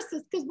the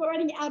verses because we're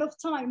running out of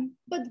time.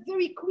 But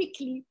very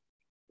quickly,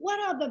 what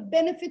are the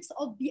benefits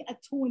of the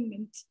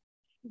atonement?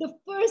 The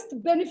first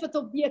benefit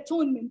of the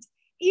atonement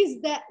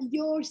is that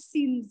your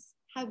sins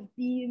have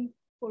been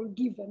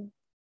forgiven.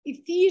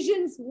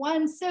 Ephesians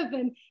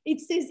 1:7, it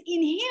says,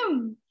 in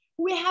him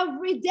we have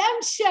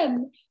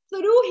redemption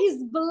through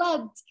his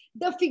blood,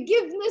 the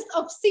forgiveness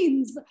of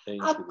sins,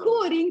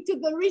 according to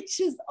the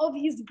riches of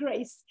his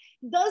grace.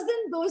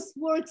 Doesn't those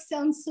words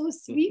sound so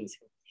sweet?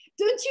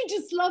 Don't you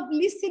just love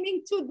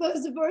listening to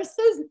those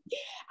verses?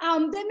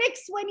 The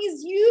next one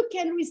is you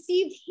can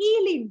receive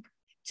healing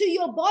to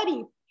your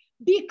body,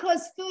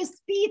 because 1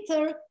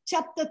 Peter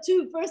chapter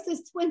 2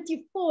 verses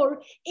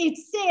 24, it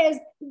says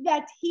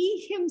that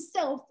he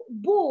himself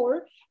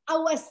bore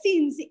our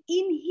sins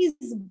in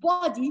his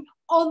body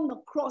on the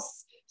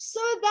cross, so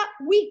that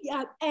we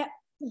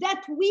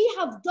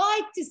have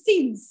died to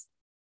sins,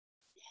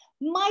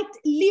 might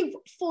live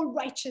for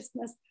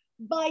righteousness.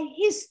 By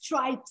his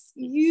stripes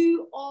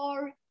you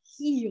are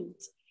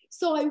healed.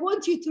 So I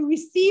want you to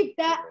receive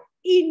that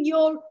in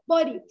your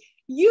body.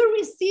 You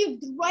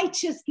received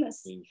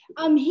righteousness.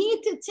 I'm here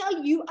to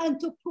tell you and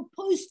to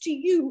propose to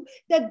you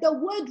that the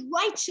word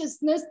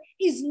righteousness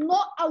is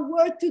not a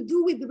word to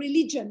do with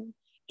religion.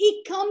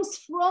 It comes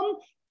from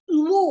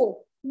law.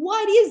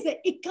 What is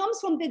it? It comes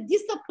from the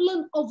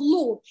discipline of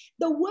law.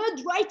 The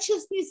word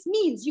righteousness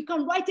means, you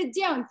can write it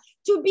down,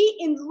 to be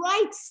in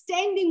right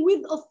standing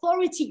with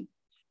authority,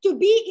 to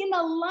be in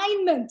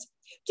alignment,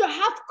 to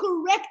have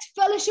correct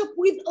fellowship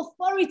with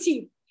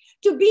authority,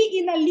 to be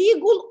in a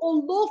legal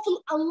or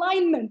lawful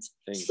alignment.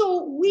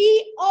 So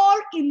we are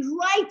in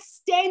right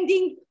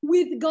standing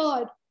with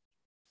God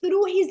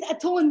through his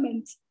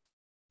atonement.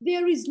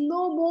 There is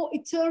no more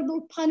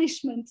eternal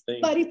punishment,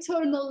 but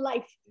eternal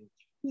life.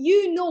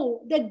 You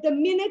know that the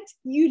minute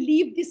you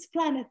leave this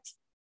planet,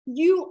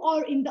 you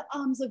are in the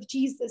arms of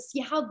Jesus.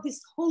 You have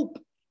this hope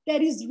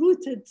that is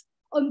rooted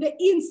on the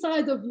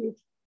inside of you.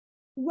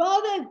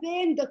 Rather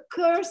than the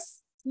curse,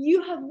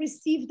 you have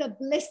received a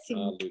blessing.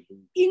 Hallelujah.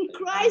 In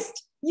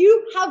Christ,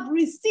 you have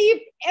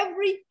received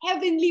every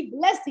heavenly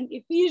blessing.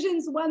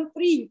 Ephesians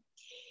 1:3.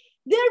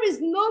 There is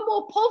no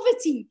more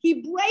poverty.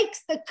 He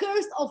breaks the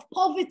curse of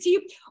poverty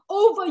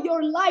over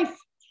your life.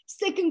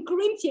 2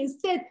 Corinthians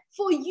said,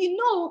 for you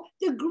know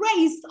the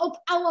grace of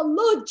our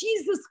Lord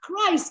Jesus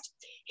Christ.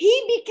 He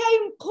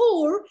became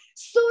poor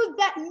so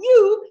that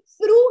you,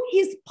 through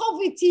his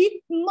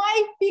poverty,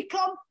 might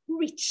become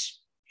rich.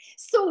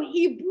 So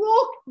he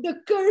broke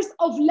the curse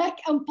of lack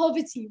and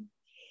poverty.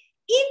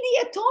 In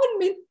the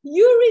atonement,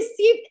 you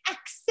received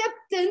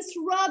acceptance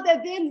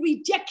rather than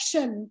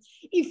rejection.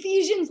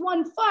 Ephesians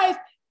 1:5,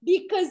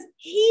 because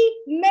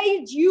he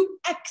made you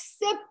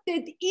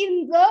accepted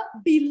in the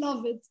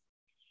beloved.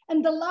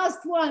 And the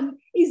last one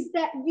is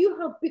that you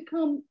have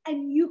become a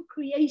new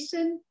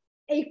creation,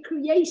 a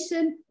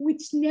creation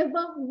which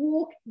never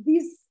walked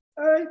this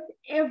earth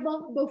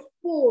ever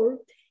before.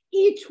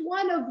 Each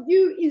one of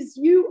you is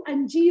you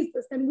and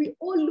Jesus, and we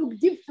all look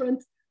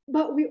different,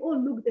 but we all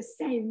look the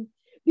same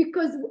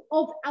because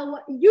of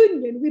our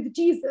union with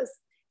Jesus.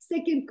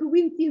 2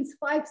 Corinthians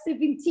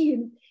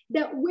 5:17,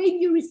 that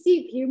when you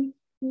receive him,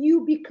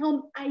 you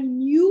become a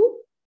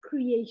new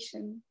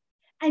creation.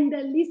 And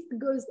the list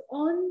goes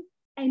on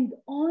and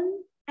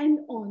on and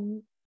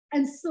on.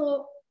 And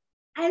so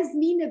as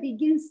Nina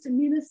begins to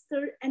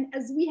minister and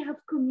as we have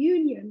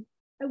communion,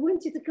 I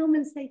want you to come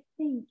and say,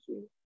 thank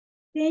you.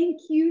 Thank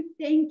you,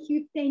 thank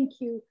you,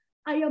 thank you.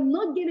 I am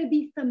not going to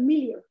be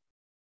familiar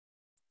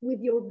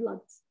with your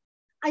blood.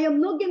 I am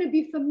not going to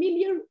be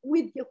familiar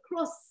with your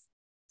cross.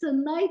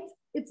 Tonight,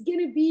 it's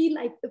going to be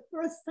like the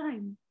first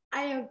time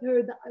I have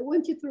heard that. I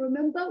want you to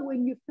remember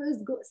when you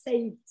first got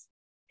saved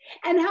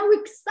and how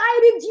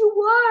excited you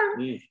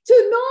were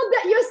to know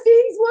that your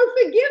sins were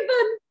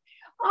forgiven.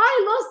 I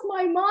lost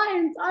my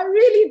mind. I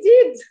really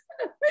did.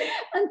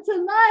 And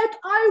tonight,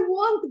 I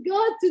want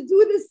God to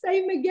do the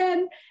same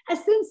again. A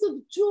sense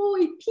of joy,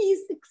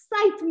 peace,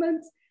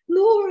 excitement.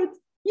 Lord,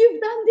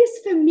 you've done this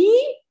for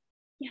me?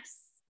 Yes,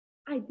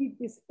 I did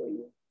this for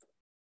you.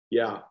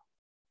 Yeah.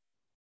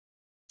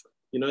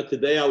 You know,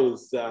 today I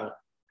was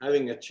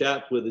having a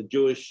chat with a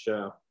Jewish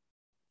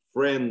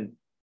friend.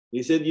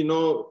 He said, you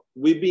know,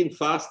 we've been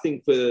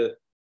fasting for,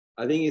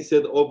 I think he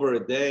said over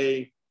a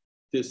day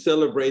to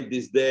celebrate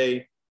this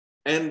day.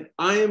 And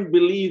I am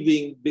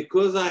believing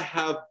because I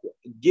have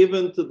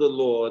given to the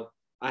Lord,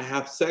 I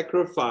have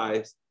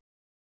sacrificed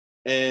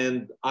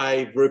and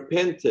I've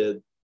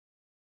repented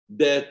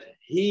that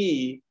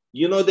he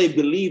You know, they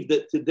believe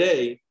that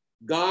today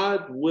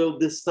God will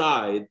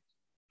decide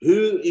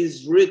who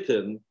is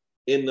written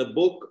in the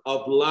book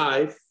of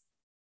life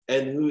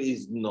and who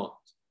is not.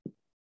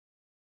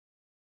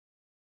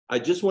 I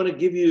just want to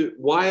give you,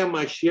 why am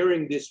I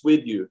sharing this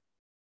with you?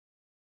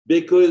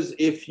 Because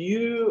if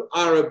you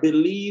are a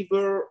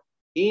believer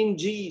in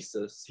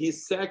Jesus,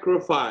 his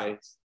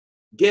sacrifice,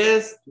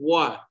 guess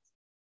what?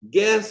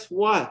 Guess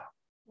what?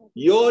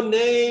 Your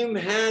name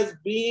has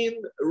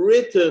been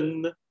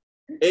written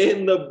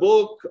in the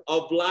book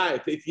of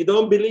life. If you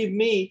don't believe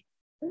me,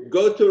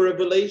 go to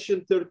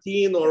Revelation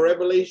 13 or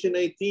Revelation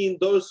 18.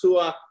 Those who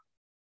are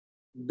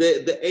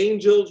the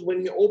angels,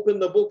 when he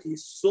opened the book, he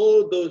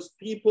saw those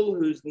people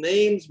whose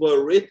names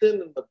were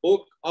written in the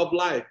book of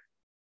life.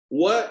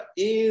 What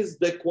is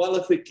the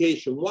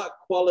qualification? What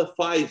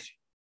qualifies you?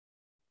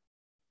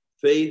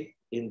 Faith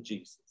in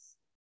Jesus,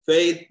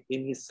 faith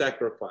in his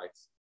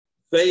sacrifice,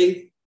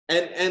 faith.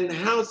 And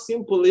how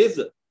simple is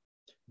it?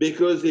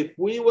 Because if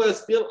we were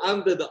still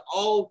under the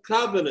old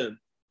covenant,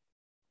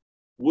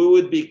 we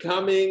would be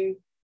coming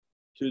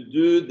to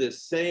do the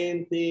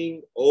same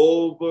thing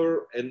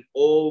over and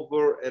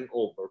over and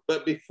over.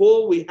 But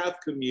before we have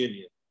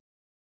communion,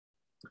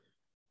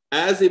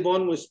 as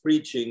Yvon was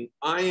preaching,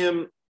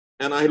 and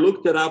I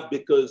looked it up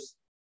because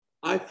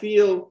I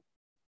feel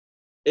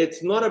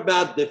it's not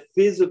about the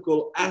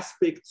physical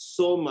aspect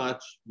so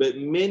much, but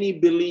many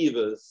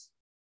believers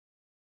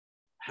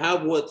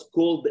have what's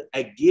called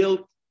a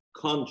guilt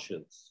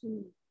conscience,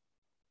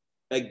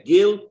 a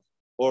guilt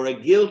or a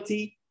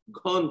guilty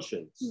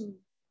conscience.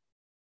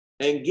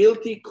 And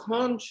guilty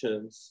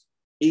conscience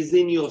is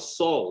in your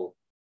soul.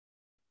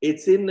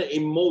 It's in the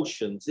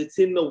emotions. It's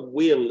in the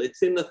will.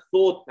 It's in the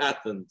thought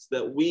patterns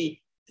that we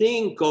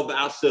think of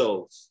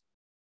ourselves.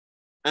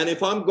 And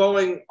if I'm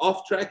going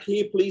off track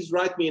here, please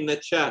write me in the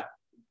chat.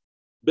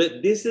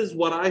 But this is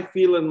what I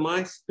feel in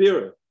my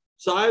spirit.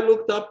 So I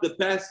looked up the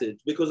passage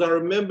because I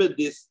remembered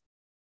this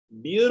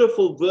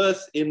beautiful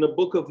verse in the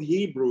book of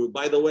Hebrew.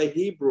 By the way,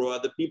 Hebrew are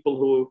the people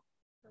who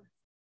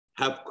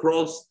have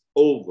crossed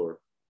over.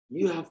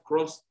 You have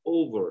crossed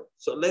over.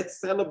 So let's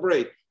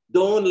celebrate.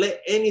 Don't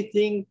let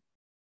anything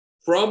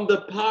from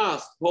the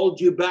past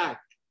hold you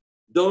back.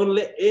 Don't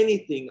let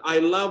anything. I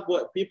love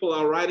what people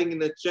are writing in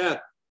the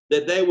chat,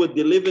 that they were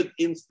delivered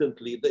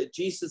instantly, that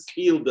Jesus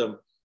healed them,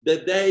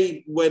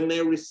 that when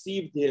they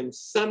received him,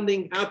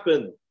 something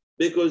happened.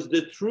 Because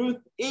the truth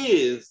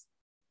is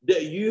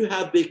that you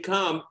have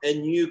become a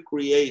new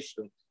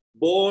creation,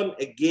 born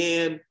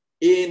again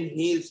in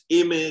his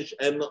image,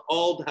 and the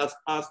old has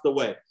passed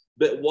away.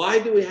 But why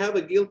do we have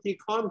a guilty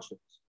conscience?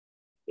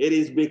 It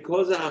is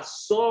because our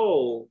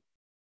soul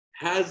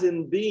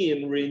hasn't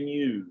been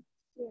renewed.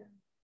 Yeah.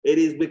 It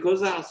is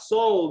because our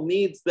soul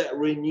needs that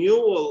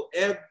renewal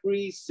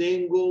every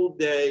single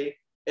day,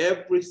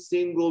 every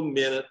single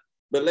minute.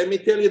 But let me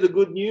tell you the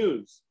good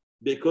news.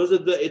 Because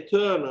of the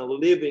eternal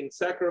living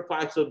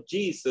sacrifice of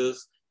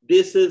Jesus,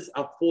 this is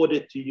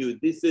afforded to you.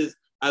 This is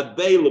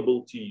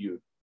available to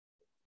you.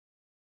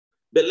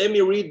 But let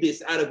me read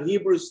this out of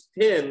Hebrews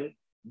 10,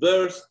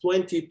 verse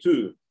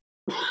 22.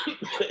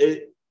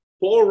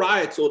 Paul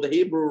writes, or the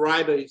Hebrew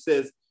writer, he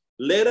says,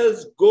 let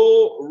us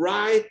go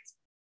right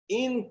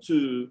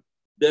into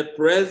the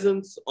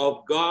presence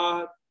of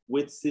God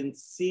with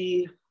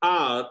sincere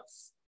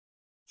hearts,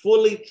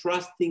 fully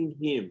trusting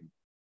him.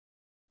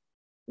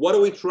 What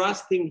are we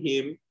trusting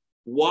him?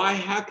 Why?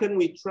 How can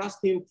we trust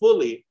him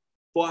fully?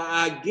 For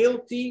our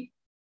guilty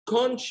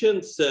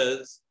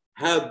consciences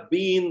have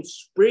been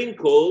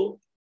sprinkled,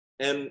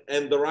 and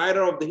the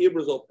writer of the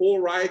Hebrews, or Paul,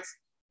 writes,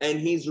 and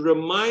he's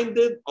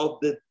reminded of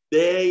the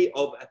day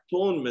of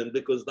atonement,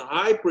 because the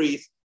high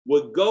priest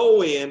would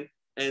go in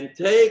and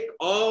take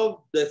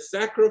off the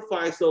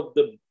sacrifice of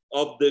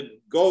the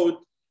goat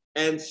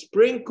and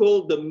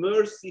sprinkle the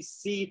mercy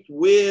seat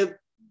with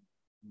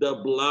the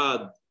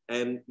blood.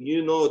 And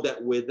you know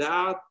that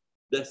without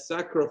the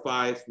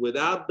sacrifice,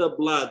 without the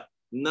blood,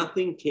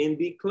 nothing can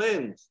be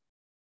cleansed.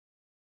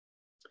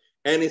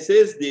 And it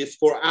says this,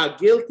 for our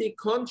guilty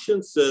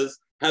consciences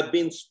have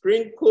been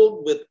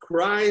sprinkled with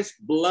Christ's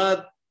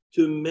blood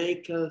to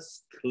make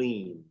us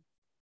clean.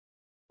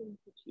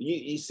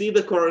 You see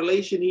the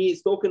correlation? He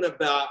is talking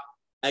about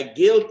a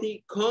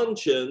guilty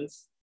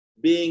conscience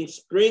being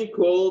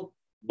sprinkled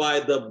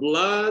by the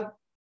blood,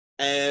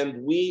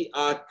 and we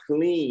are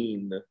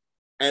clean.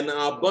 And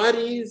our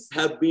bodies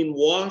have been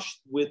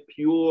washed with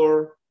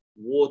pure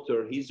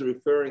water. He's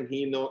referring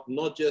here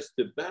not just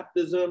to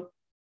baptism,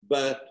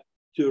 but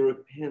to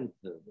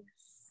repentance.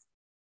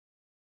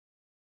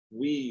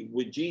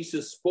 When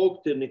Jesus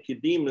spoke to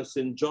Nicodemus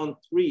in John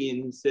 3,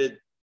 and he said,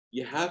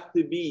 you have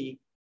to be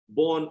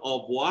born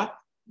of what?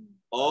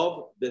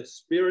 Of the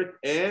Spirit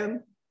and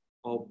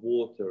of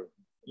water.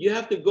 You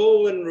have to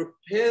go and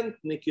repent,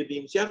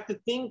 Nicodemus. You have to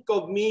think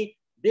of me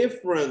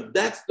different.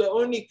 That's the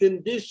only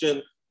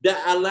condition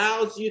that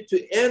allows you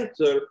to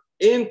enter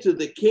into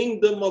the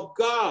kingdom of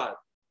God.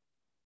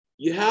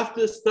 You have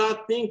to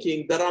start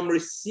thinking that I'm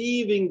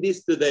receiving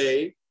this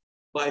today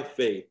by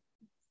faith.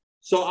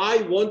 So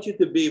I want you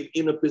to be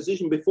in a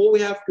position, before we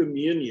have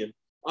communion,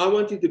 I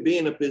want you to be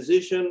in a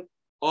position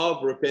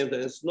of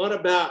repentance. It's not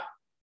about,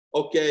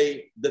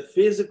 okay, the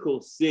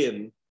physical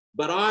sin,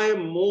 but I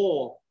am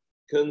more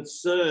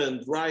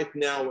concerned right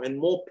now and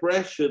more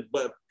pressured,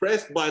 but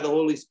pressed by the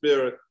Holy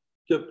Spirit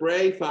to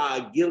pray for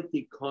our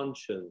guilty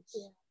conscience.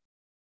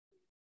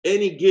 Yeah.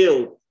 Any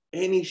guilt,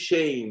 any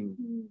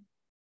shame,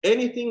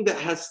 anything that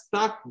has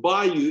stuck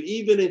by you,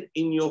 even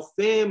in your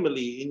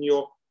family, in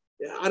your,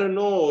 I don't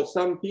know,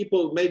 some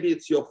people, maybe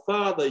it's your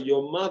father,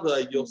 your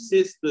mother, your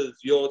sisters,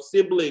 your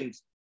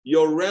siblings,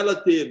 your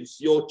relatives,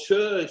 your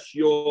church,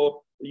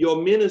 your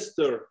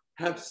minister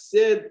have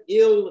said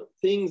ill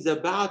things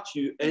about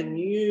you, and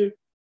you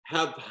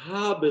have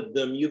harbored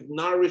them, you've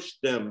nourished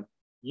them,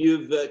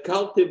 you've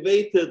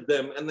cultivated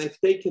them, and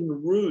they've taken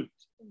root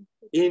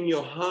in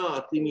your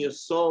heart, in your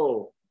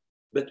soul.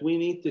 But we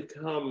need to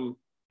come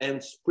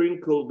and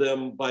sprinkle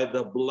them by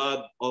the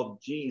blood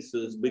of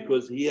Jesus,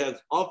 because he has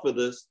offered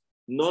us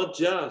not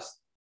just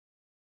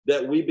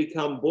that we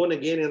become born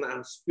again in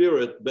our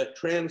spirit, but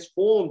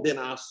transformed in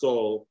our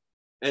soul,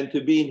 and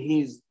to be in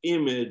his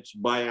image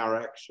by our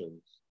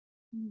actions.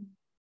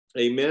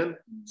 Amen.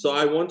 So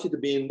I want you to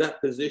be in that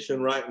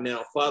position right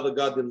now. Father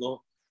God,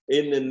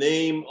 in the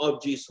name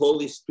of Jesus,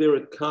 Holy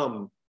Spirit,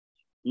 come.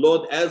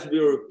 Lord, as we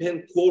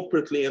repent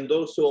corporately, and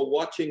those who are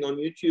watching on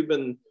YouTube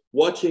and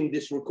watching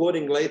this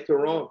recording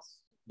later on,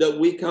 that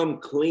we come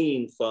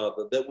clean,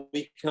 Father, that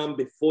we come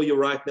before you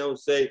right now and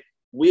say,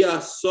 we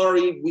are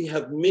sorry, we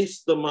have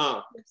missed the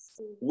mark.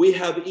 We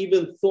have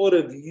even thought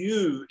of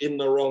you in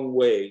the wrong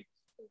way.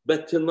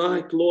 But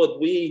tonight, Lord,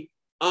 we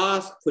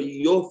ask for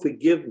your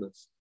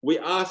forgiveness. We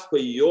ask for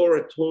your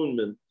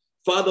atonement.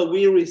 Father,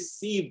 we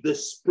receive the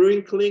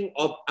sprinkling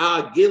of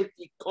our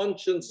guilty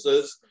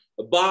consciences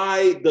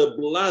by the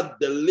blood,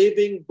 the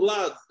living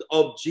blood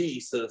of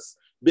Jesus,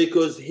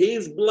 because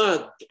his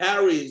blood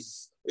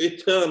carries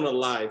eternal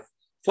life.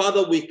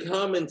 Father, we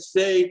come and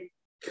say,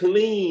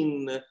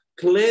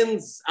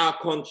 cleanse our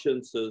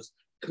consciences,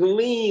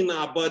 clean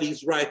our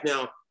bodies right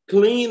now,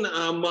 clean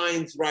our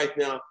minds right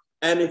now.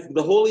 And if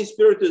the Holy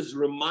Spirit is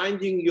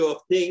reminding you of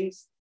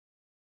things,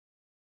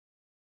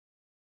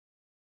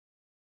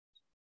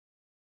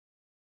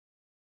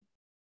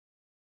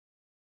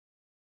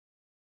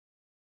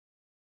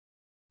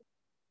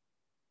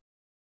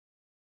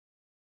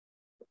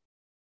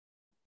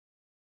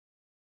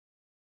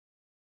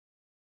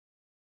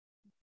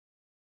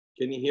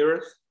 can you hear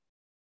us?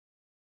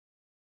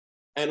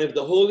 And if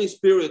the Holy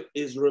Spirit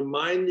is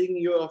reminding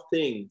you of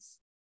things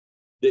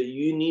that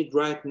you need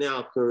right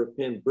now to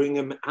repent, bring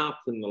them out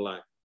in the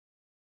light.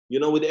 You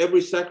know, with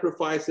every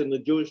sacrifice in the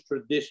Jewish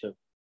tradition,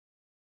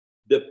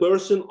 the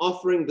person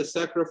offering the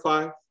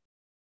sacrifice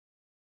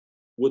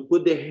would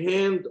put their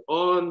hand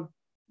on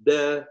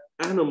the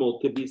animal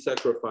to be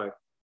sacrificed,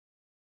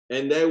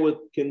 and they would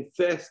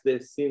confess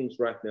their sins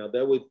right now.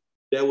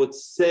 They would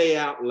say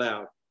out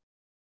loud.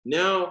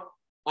 Now,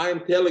 I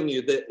am telling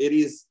you that it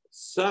is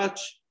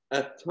such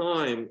a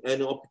time,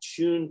 an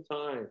opportune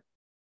time.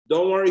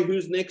 Don't worry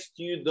who's next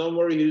to you. Don't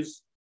worry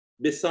who's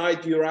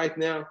beside you right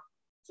now.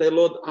 Say,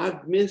 Lord,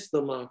 I've missed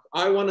the mark.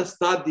 I want to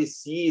start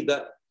this year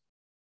that,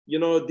 you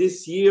know,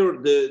 this year,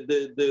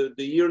 the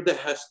year that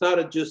has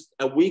started just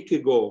a week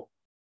ago.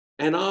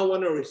 And I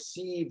want to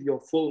receive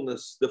your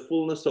fullness, the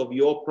fullness of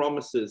your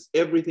promises,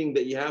 everything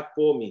that you have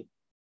for me.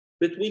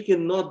 But we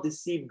cannot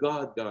deceive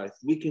God, guys.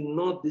 We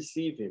cannot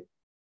deceive him.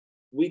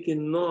 We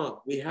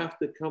cannot. We have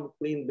to come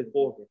clean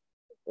before him.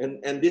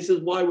 And this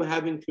is why we're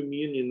having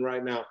communion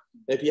right now.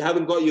 If you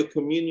haven't got your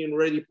communion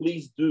ready,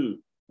 please do.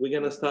 We're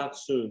going to start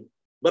soon.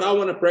 But I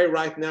want to pray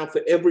right now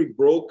for every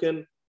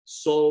broken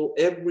soul,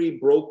 every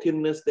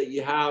brokenness that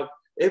you have,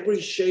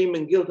 every shame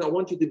and guilt. I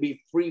want you to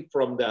be free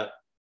from that.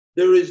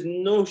 There is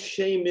no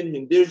shame in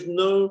him. There's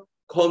no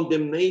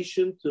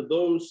condemnation to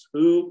those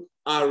who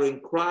are in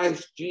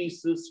Christ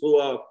Jesus, who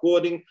are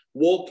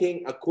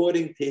walking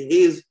according to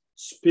his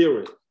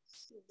Spirit.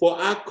 For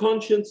our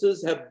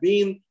consciences have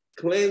been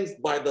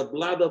cleansed by the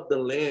blood of the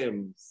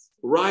lambs.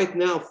 Right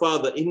now,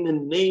 Father, in the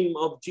name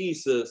of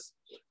Jesus,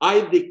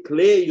 I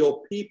declare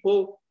your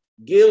people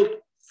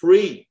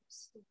guilt-free,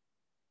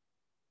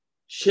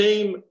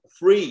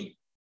 shame-free.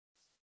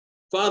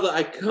 Father,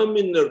 I come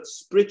in the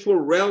spiritual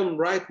realm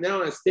right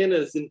now and stand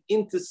as an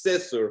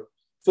intercessor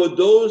for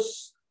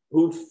those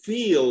who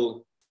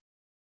feel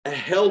a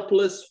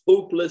helpless,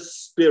 hopeless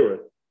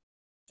spirit,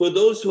 for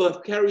those who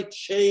have carried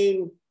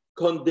shame,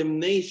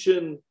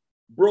 condemnation,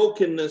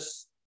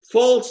 brokenness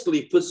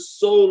falsely for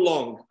so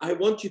long. I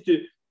want you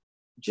to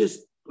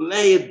just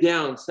lay it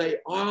down. Say,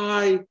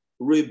 I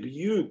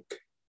rebuke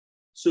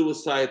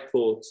suicide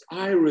thoughts.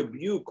 I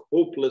rebuke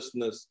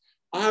hopelessness.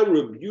 I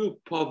rebuke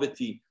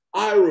poverty.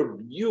 I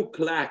rebuke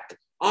lack.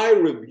 I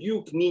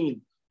rebuke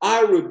need.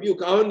 I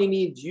only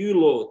need you,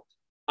 Lord.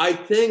 I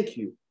thank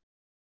you.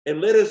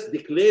 And let us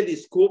declare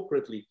this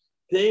corporately.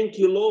 Thank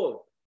you, Lord,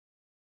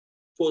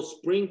 for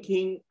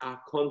sprinkling our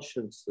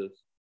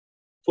consciences,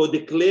 for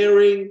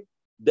declaring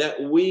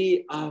that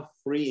we are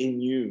free in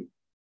you.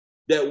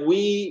 that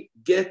we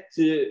get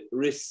to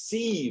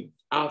receive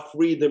our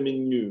freedom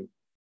in you.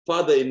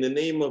 Father, in the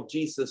name of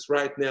Jesus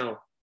right now,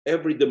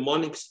 every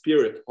demonic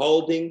spirit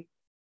holding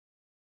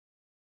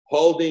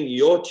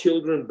your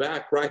children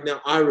back right now,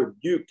 I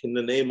rebuke in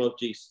the name of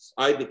Jesus.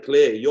 I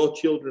declare your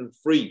children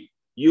free.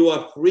 You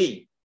are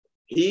free.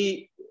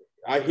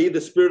 I hear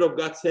the Spirit of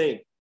God saying,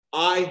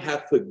 I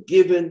have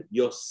forgiven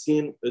your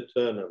sin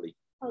eternally.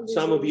 Hallelujah.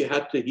 Some of you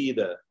had to hear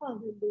that.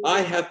 Hallelujah.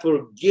 I have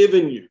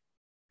forgiven you.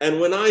 And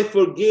when I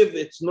forgive,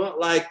 it's not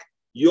like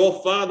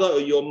your father or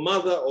your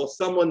mother or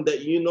someone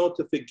that you know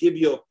to forgive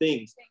you of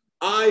things.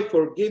 I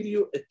forgive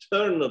you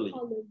eternally.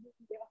 Hallelujah.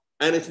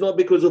 And it's not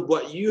because of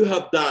what you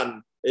have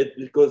done. It's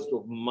because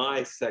of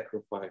my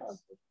sacrifice.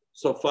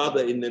 So,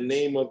 Father, in the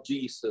name of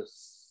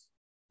Jesus,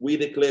 we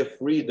declare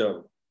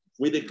freedom.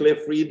 We declare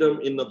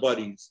freedom in the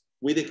bodies.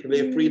 We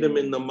declare freedom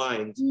in the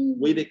minds.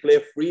 We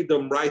declare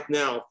freedom right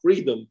now.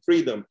 Freedom,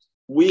 freedom.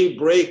 We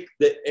break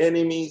the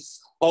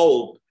enemy's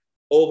hold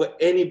over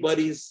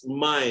anybody's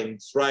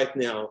minds right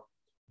now.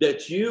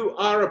 That you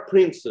are a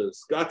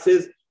princess. God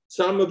says,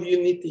 some of you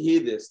need to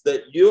hear this,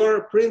 that you are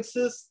a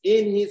princess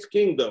in his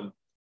kingdom,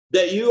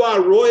 that you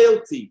are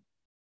royalty,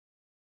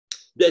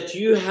 that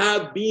you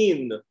have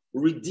been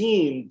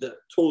redeemed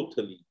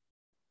totally.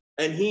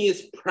 And he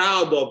is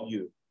proud of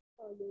you.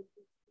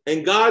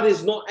 And God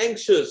is not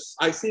anxious.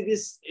 I see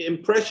this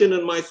impression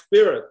in my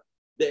spirit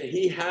that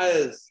he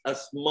has a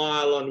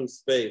smile on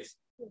his face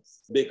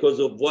because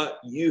of what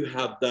you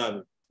have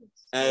done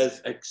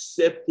as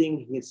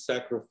accepting his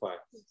sacrifice.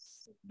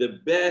 The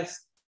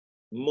best,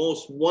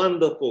 most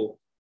wonderful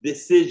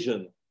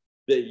decision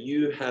that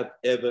you have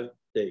ever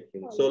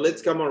taken. So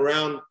let's come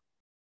around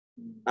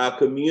our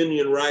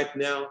communion right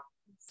now.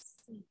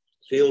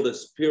 Feel the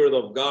Spirit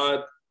of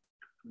God.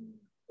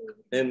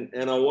 And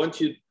I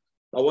want you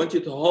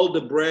to hold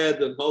the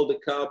bread and hold the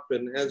cup.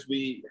 And as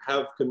we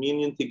have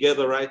communion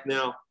together right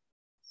now,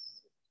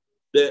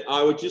 that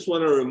I would just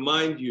want to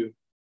remind you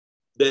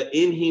that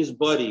in his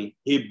body,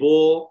 he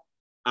bore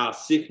our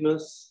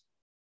sickness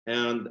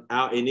and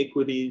our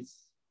iniquities,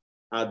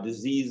 our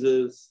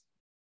diseases.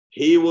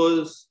 He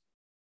was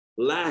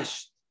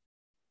lashed.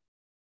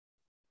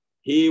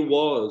 He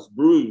was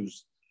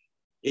bruised.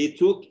 He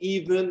took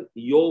even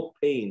your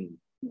pain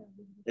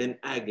and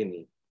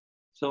agony.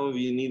 Some of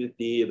you needed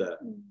to hear that.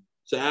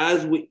 So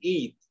as we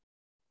eat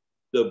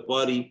the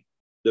body,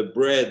 the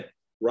bread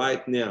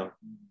right now,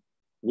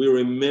 we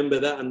remember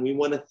that and we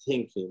want to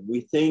thank him.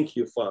 We thank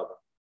you, Father.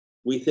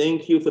 We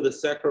thank you for the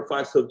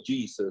sacrifice of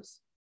Jesus.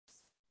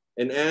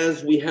 And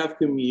as we have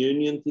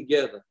communion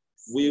together,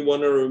 we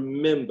want to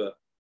remember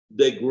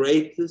the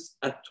greatest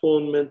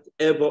atonement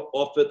ever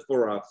offered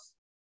for us.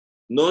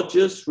 Not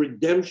just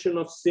redemption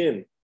of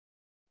sin,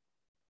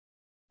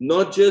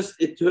 not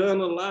just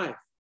eternal life,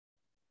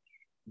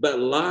 but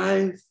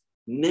life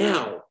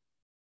now.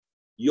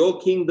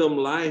 Your kingdom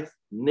life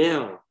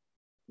now.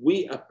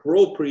 We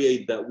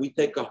appropriate that. We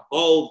take a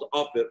hold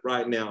of it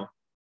right now.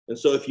 And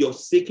so if you're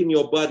sick in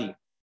your body,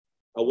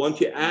 I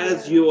want you,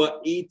 as you are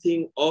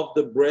eating of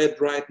the bread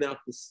right now,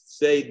 to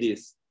say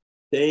this: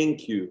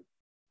 thank you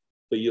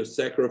for your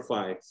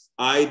sacrifice.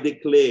 I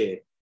declare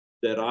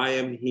that I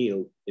am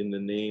healed in the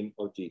name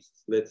of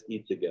Jesus. Let's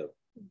eat together.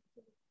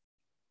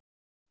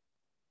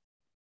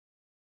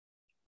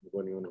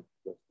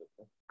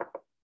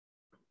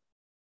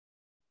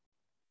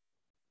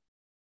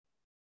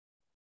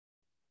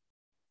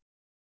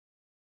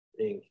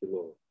 Thank you,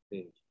 Lord.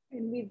 Thank you.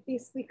 And with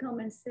this, we come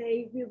and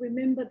say, we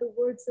remember the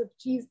words of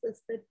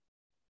Jesus that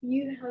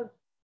you have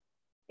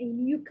a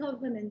new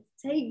covenant.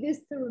 Take this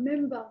to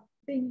remember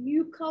the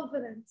new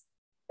covenant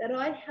that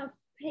I have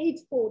paid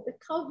for, the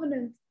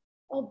covenant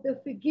of the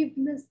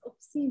forgiveness of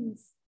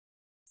sins.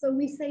 So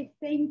we say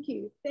thank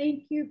you,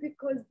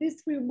 because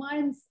this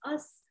reminds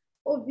us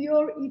of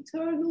your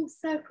eternal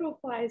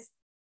sacrifice.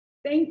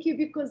 Thank you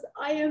because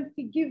I am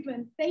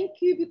forgiven. Thank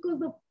you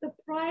because of the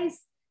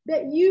price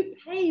that you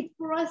paid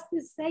for us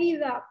to say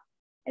that.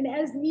 And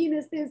as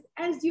Nina says,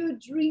 as you're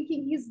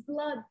drinking his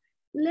blood,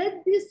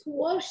 let this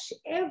wash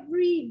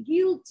every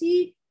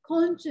guilty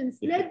conscience.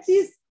 Yes. Let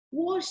this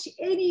wash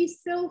any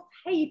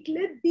self-hate.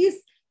 Let this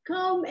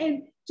come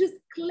and just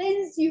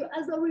cleanse you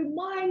as a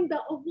reminder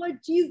of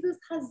what Jesus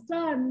has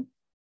done.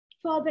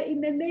 Father, in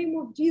the name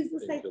of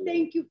Jesus, I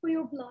thank you for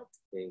your blood.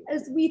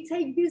 As we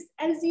take this,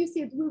 as you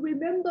said, we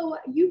remember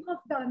what you have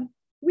done.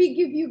 We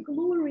give you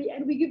glory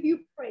and we give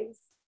you praise.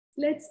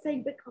 Let's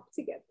take the cup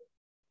together.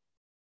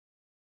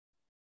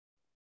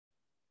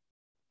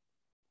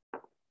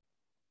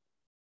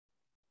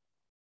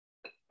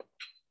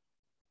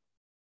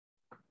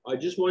 I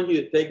just want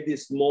you to take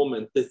this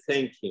moment to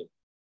thank him.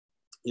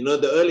 You know,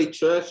 the early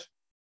church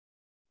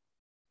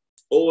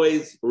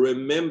always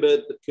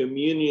remembered the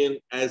communion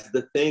as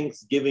the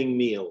Thanksgiving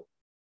meal.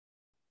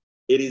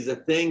 It is a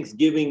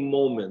Thanksgiving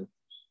moment.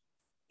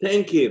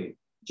 Thank him.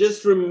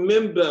 Just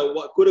remember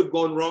what could have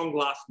gone wrong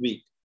last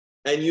week,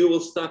 and you will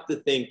start to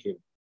thank him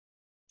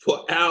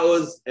for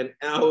hours and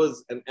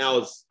hours and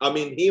hours. I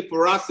mean, here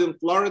for us in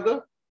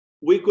Florida,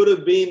 we could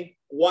have been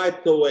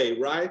wiped away,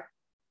 right?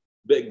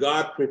 But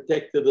God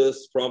protected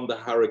us from the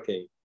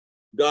hurricane.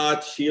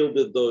 God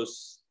shielded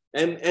those.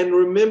 And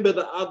remember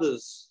the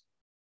others.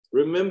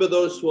 Remember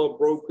those who are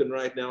broken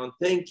right now, and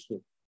thank Him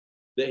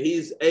that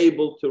He's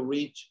able to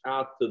reach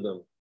out to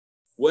them.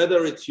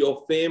 Whether it's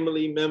your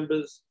family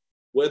members,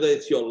 whether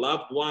it's your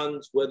loved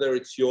ones, whether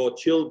it's your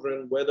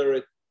children, whether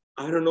it,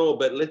 I don't know,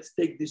 but let's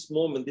take this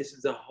moment. This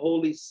is a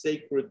holy,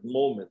 sacred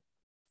moment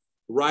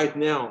right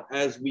now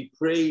as we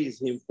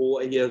praise Him for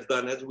what He has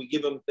done, as we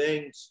give Him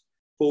thanks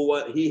for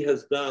what He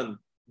has done.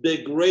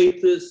 The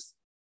greatest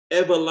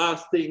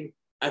everlasting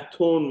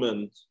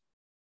atonement.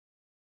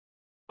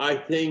 I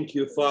thank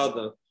you,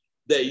 Father,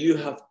 that you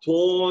have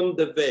torn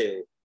the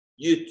veil.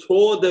 You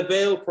tore the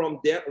veil from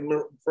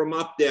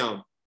up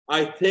down.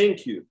 I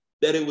thank you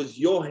that it was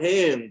your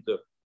hand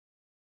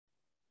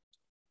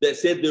that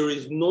said there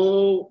is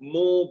no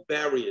more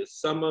barriers.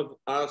 Some of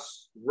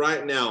us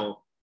right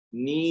now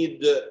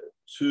need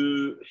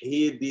to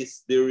hear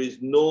this. There is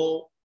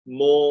no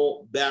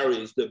more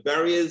barriers. The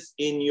barriers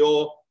in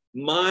your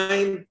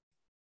mind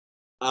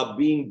are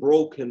being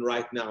broken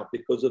right now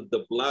because of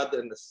the blood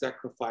and the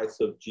sacrifice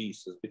of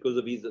Jesus, because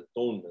of His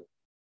atonement.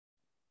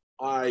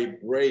 I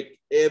break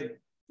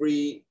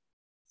every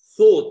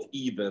thought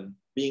even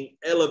being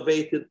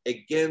elevated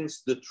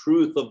against the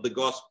truth of the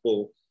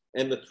gospel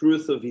and the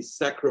truth of His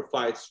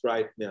sacrifice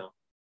right now.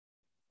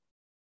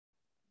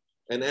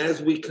 And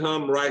as we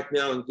come right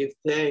now and give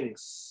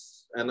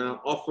thanks and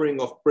our offering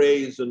of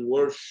praise and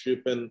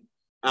worship and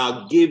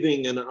our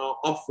giving and our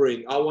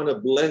offering, I want to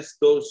bless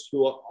those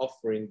who are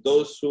offering,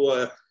 those who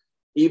are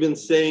even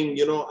saying,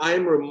 you know,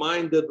 I'm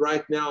reminded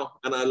right now,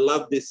 and I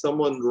love this,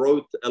 someone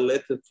wrote a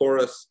letter for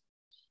us.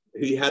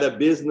 He has a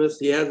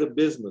business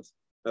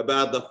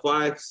about the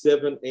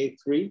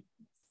 5783.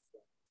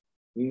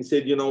 And he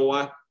said, you know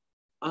what?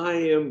 I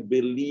am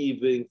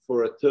believing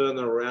for a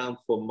turnaround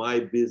for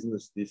my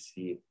business this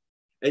year.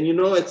 And you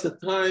know, it's a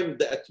time,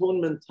 the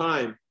atonement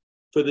time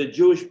for the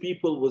Jewish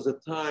people was a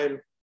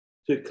time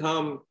to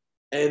come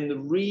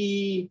and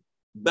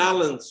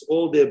rebalance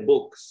all their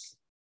books.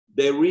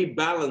 They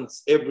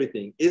rebalance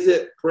everything. Is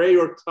it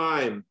prayer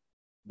time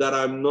that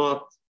I'm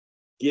not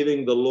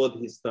giving the Lord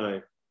His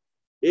time?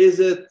 Is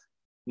it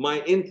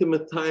my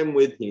intimate time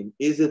with Him?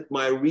 Is it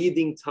my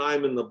reading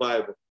time in the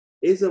Bible?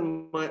 Is it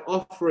my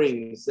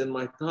offerings and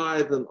my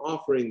tithe and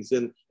offerings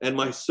and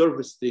my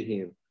service to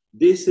Him?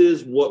 This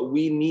is what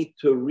we need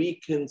to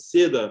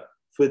reconsider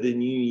for the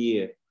new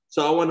year.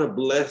 So I want to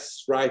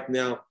bless right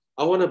now.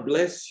 I want to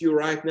bless you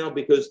right now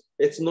because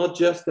it's not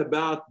just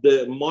about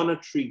the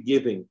monetary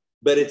giving,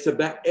 but it's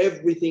about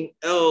everything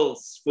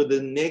else for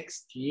the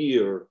next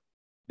year.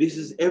 This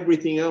is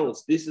everything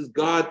else. This is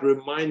God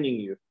reminding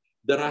you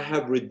that I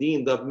have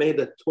redeemed. I've made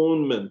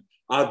atonement.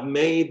 I've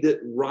made it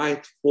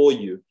right for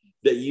you.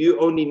 That you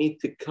only need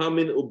to come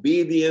in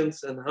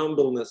obedience and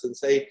humbleness and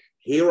say,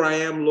 here I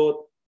am, Lord.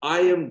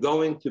 I am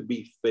going to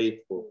be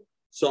faithful.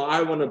 So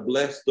I want to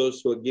bless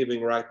those who are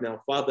giving right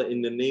now. Father,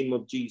 in the name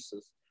of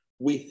Jesus,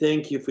 we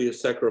thank you for your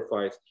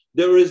sacrifice.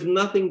 There is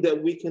nothing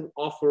that we can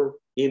offer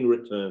in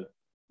return,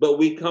 but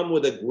we come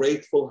with a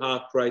grateful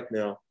heart right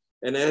now.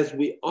 And as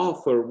we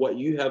offer what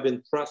you have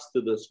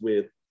entrusted us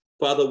with,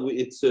 Father,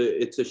 it's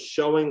a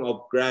showing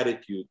of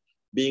gratitude,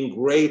 being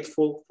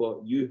grateful for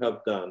what you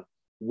have done.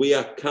 We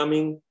are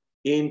coming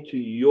into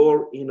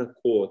your inner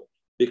court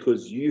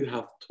because you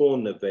have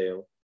torn the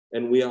veil,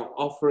 and we are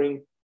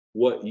offering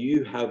what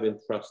you have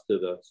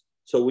entrusted us.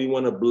 So we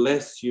want to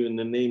bless you in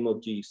the name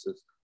of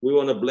Jesus. We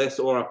want to bless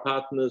all our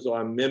partners,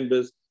 our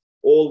members,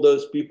 all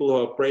those people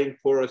who are praying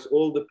for us,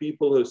 all the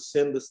people who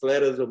send us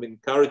letters of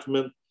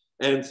encouragement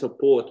and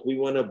support. We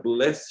want to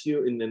bless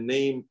you in the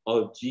name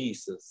of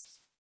Jesus.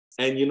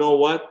 And you know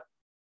what?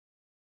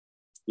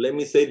 Let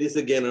me say this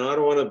again, and I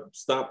don't want to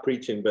stop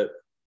preaching, but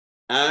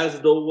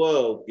as the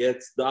world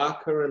gets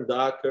darker and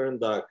darker and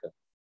darker,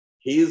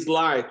 His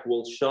light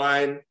will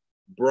shine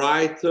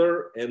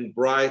brighter and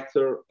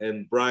brighter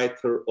and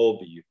brighter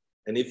over you.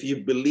 And if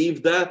you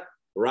believe that,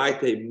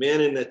 write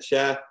amen in the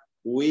chat.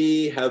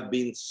 We have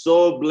been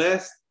so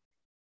blessed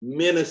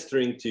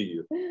ministering to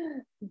you.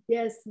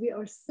 Yes, we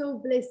are so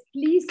blessed.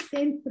 Please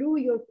send through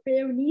your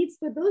prayer needs.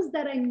 For those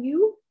that are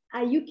new,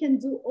 you can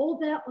do all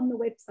that on the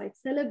website,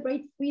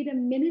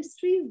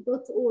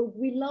 celebratefreedomministries.org.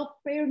 We love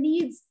prayer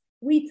needs.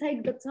 We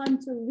take the time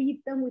to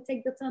read them. We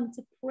take the time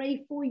to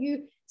pray for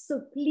you.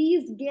 So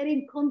please get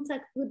in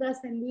contact with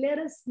us and let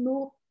us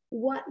know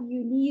what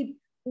you need.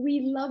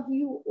 We love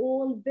you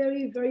all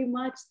very, very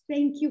much.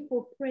 Thank you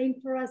for praying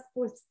for us,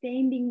 for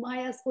standing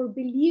by us, for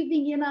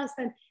believing in us,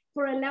 and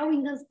for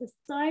allowing us this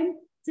time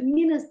to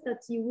minister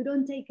to you. We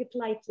don't take it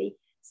lightly.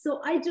 So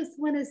I just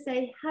want to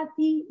say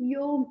happy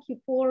Yom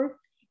Kippur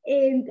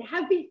and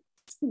happy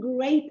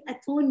great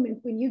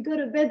atonement. When you go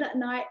to bed at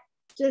night,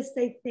 just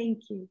say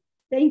thank you.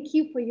 Thank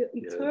you for your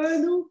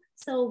eternal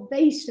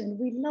salvation.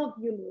 We love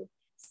you, Lord.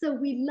 So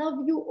we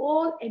love you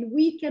all, and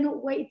we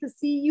cannot wait to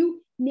see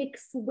you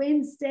next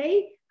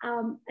Wednesday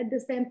at the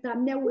same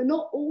time. Now, we're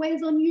not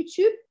always on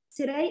YouTube.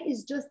 Today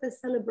is just a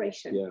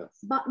celebration. Yes.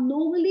 But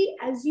normally,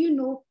 as you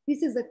know,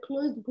 this is a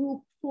closed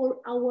group for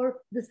our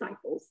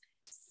disciples.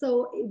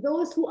 So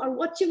those who are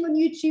watching on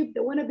YouTube,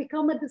 they want to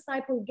become a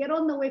disciple, get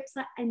on the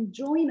website and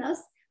join us.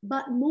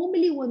 But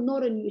normally we're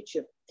not on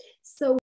YouTube. So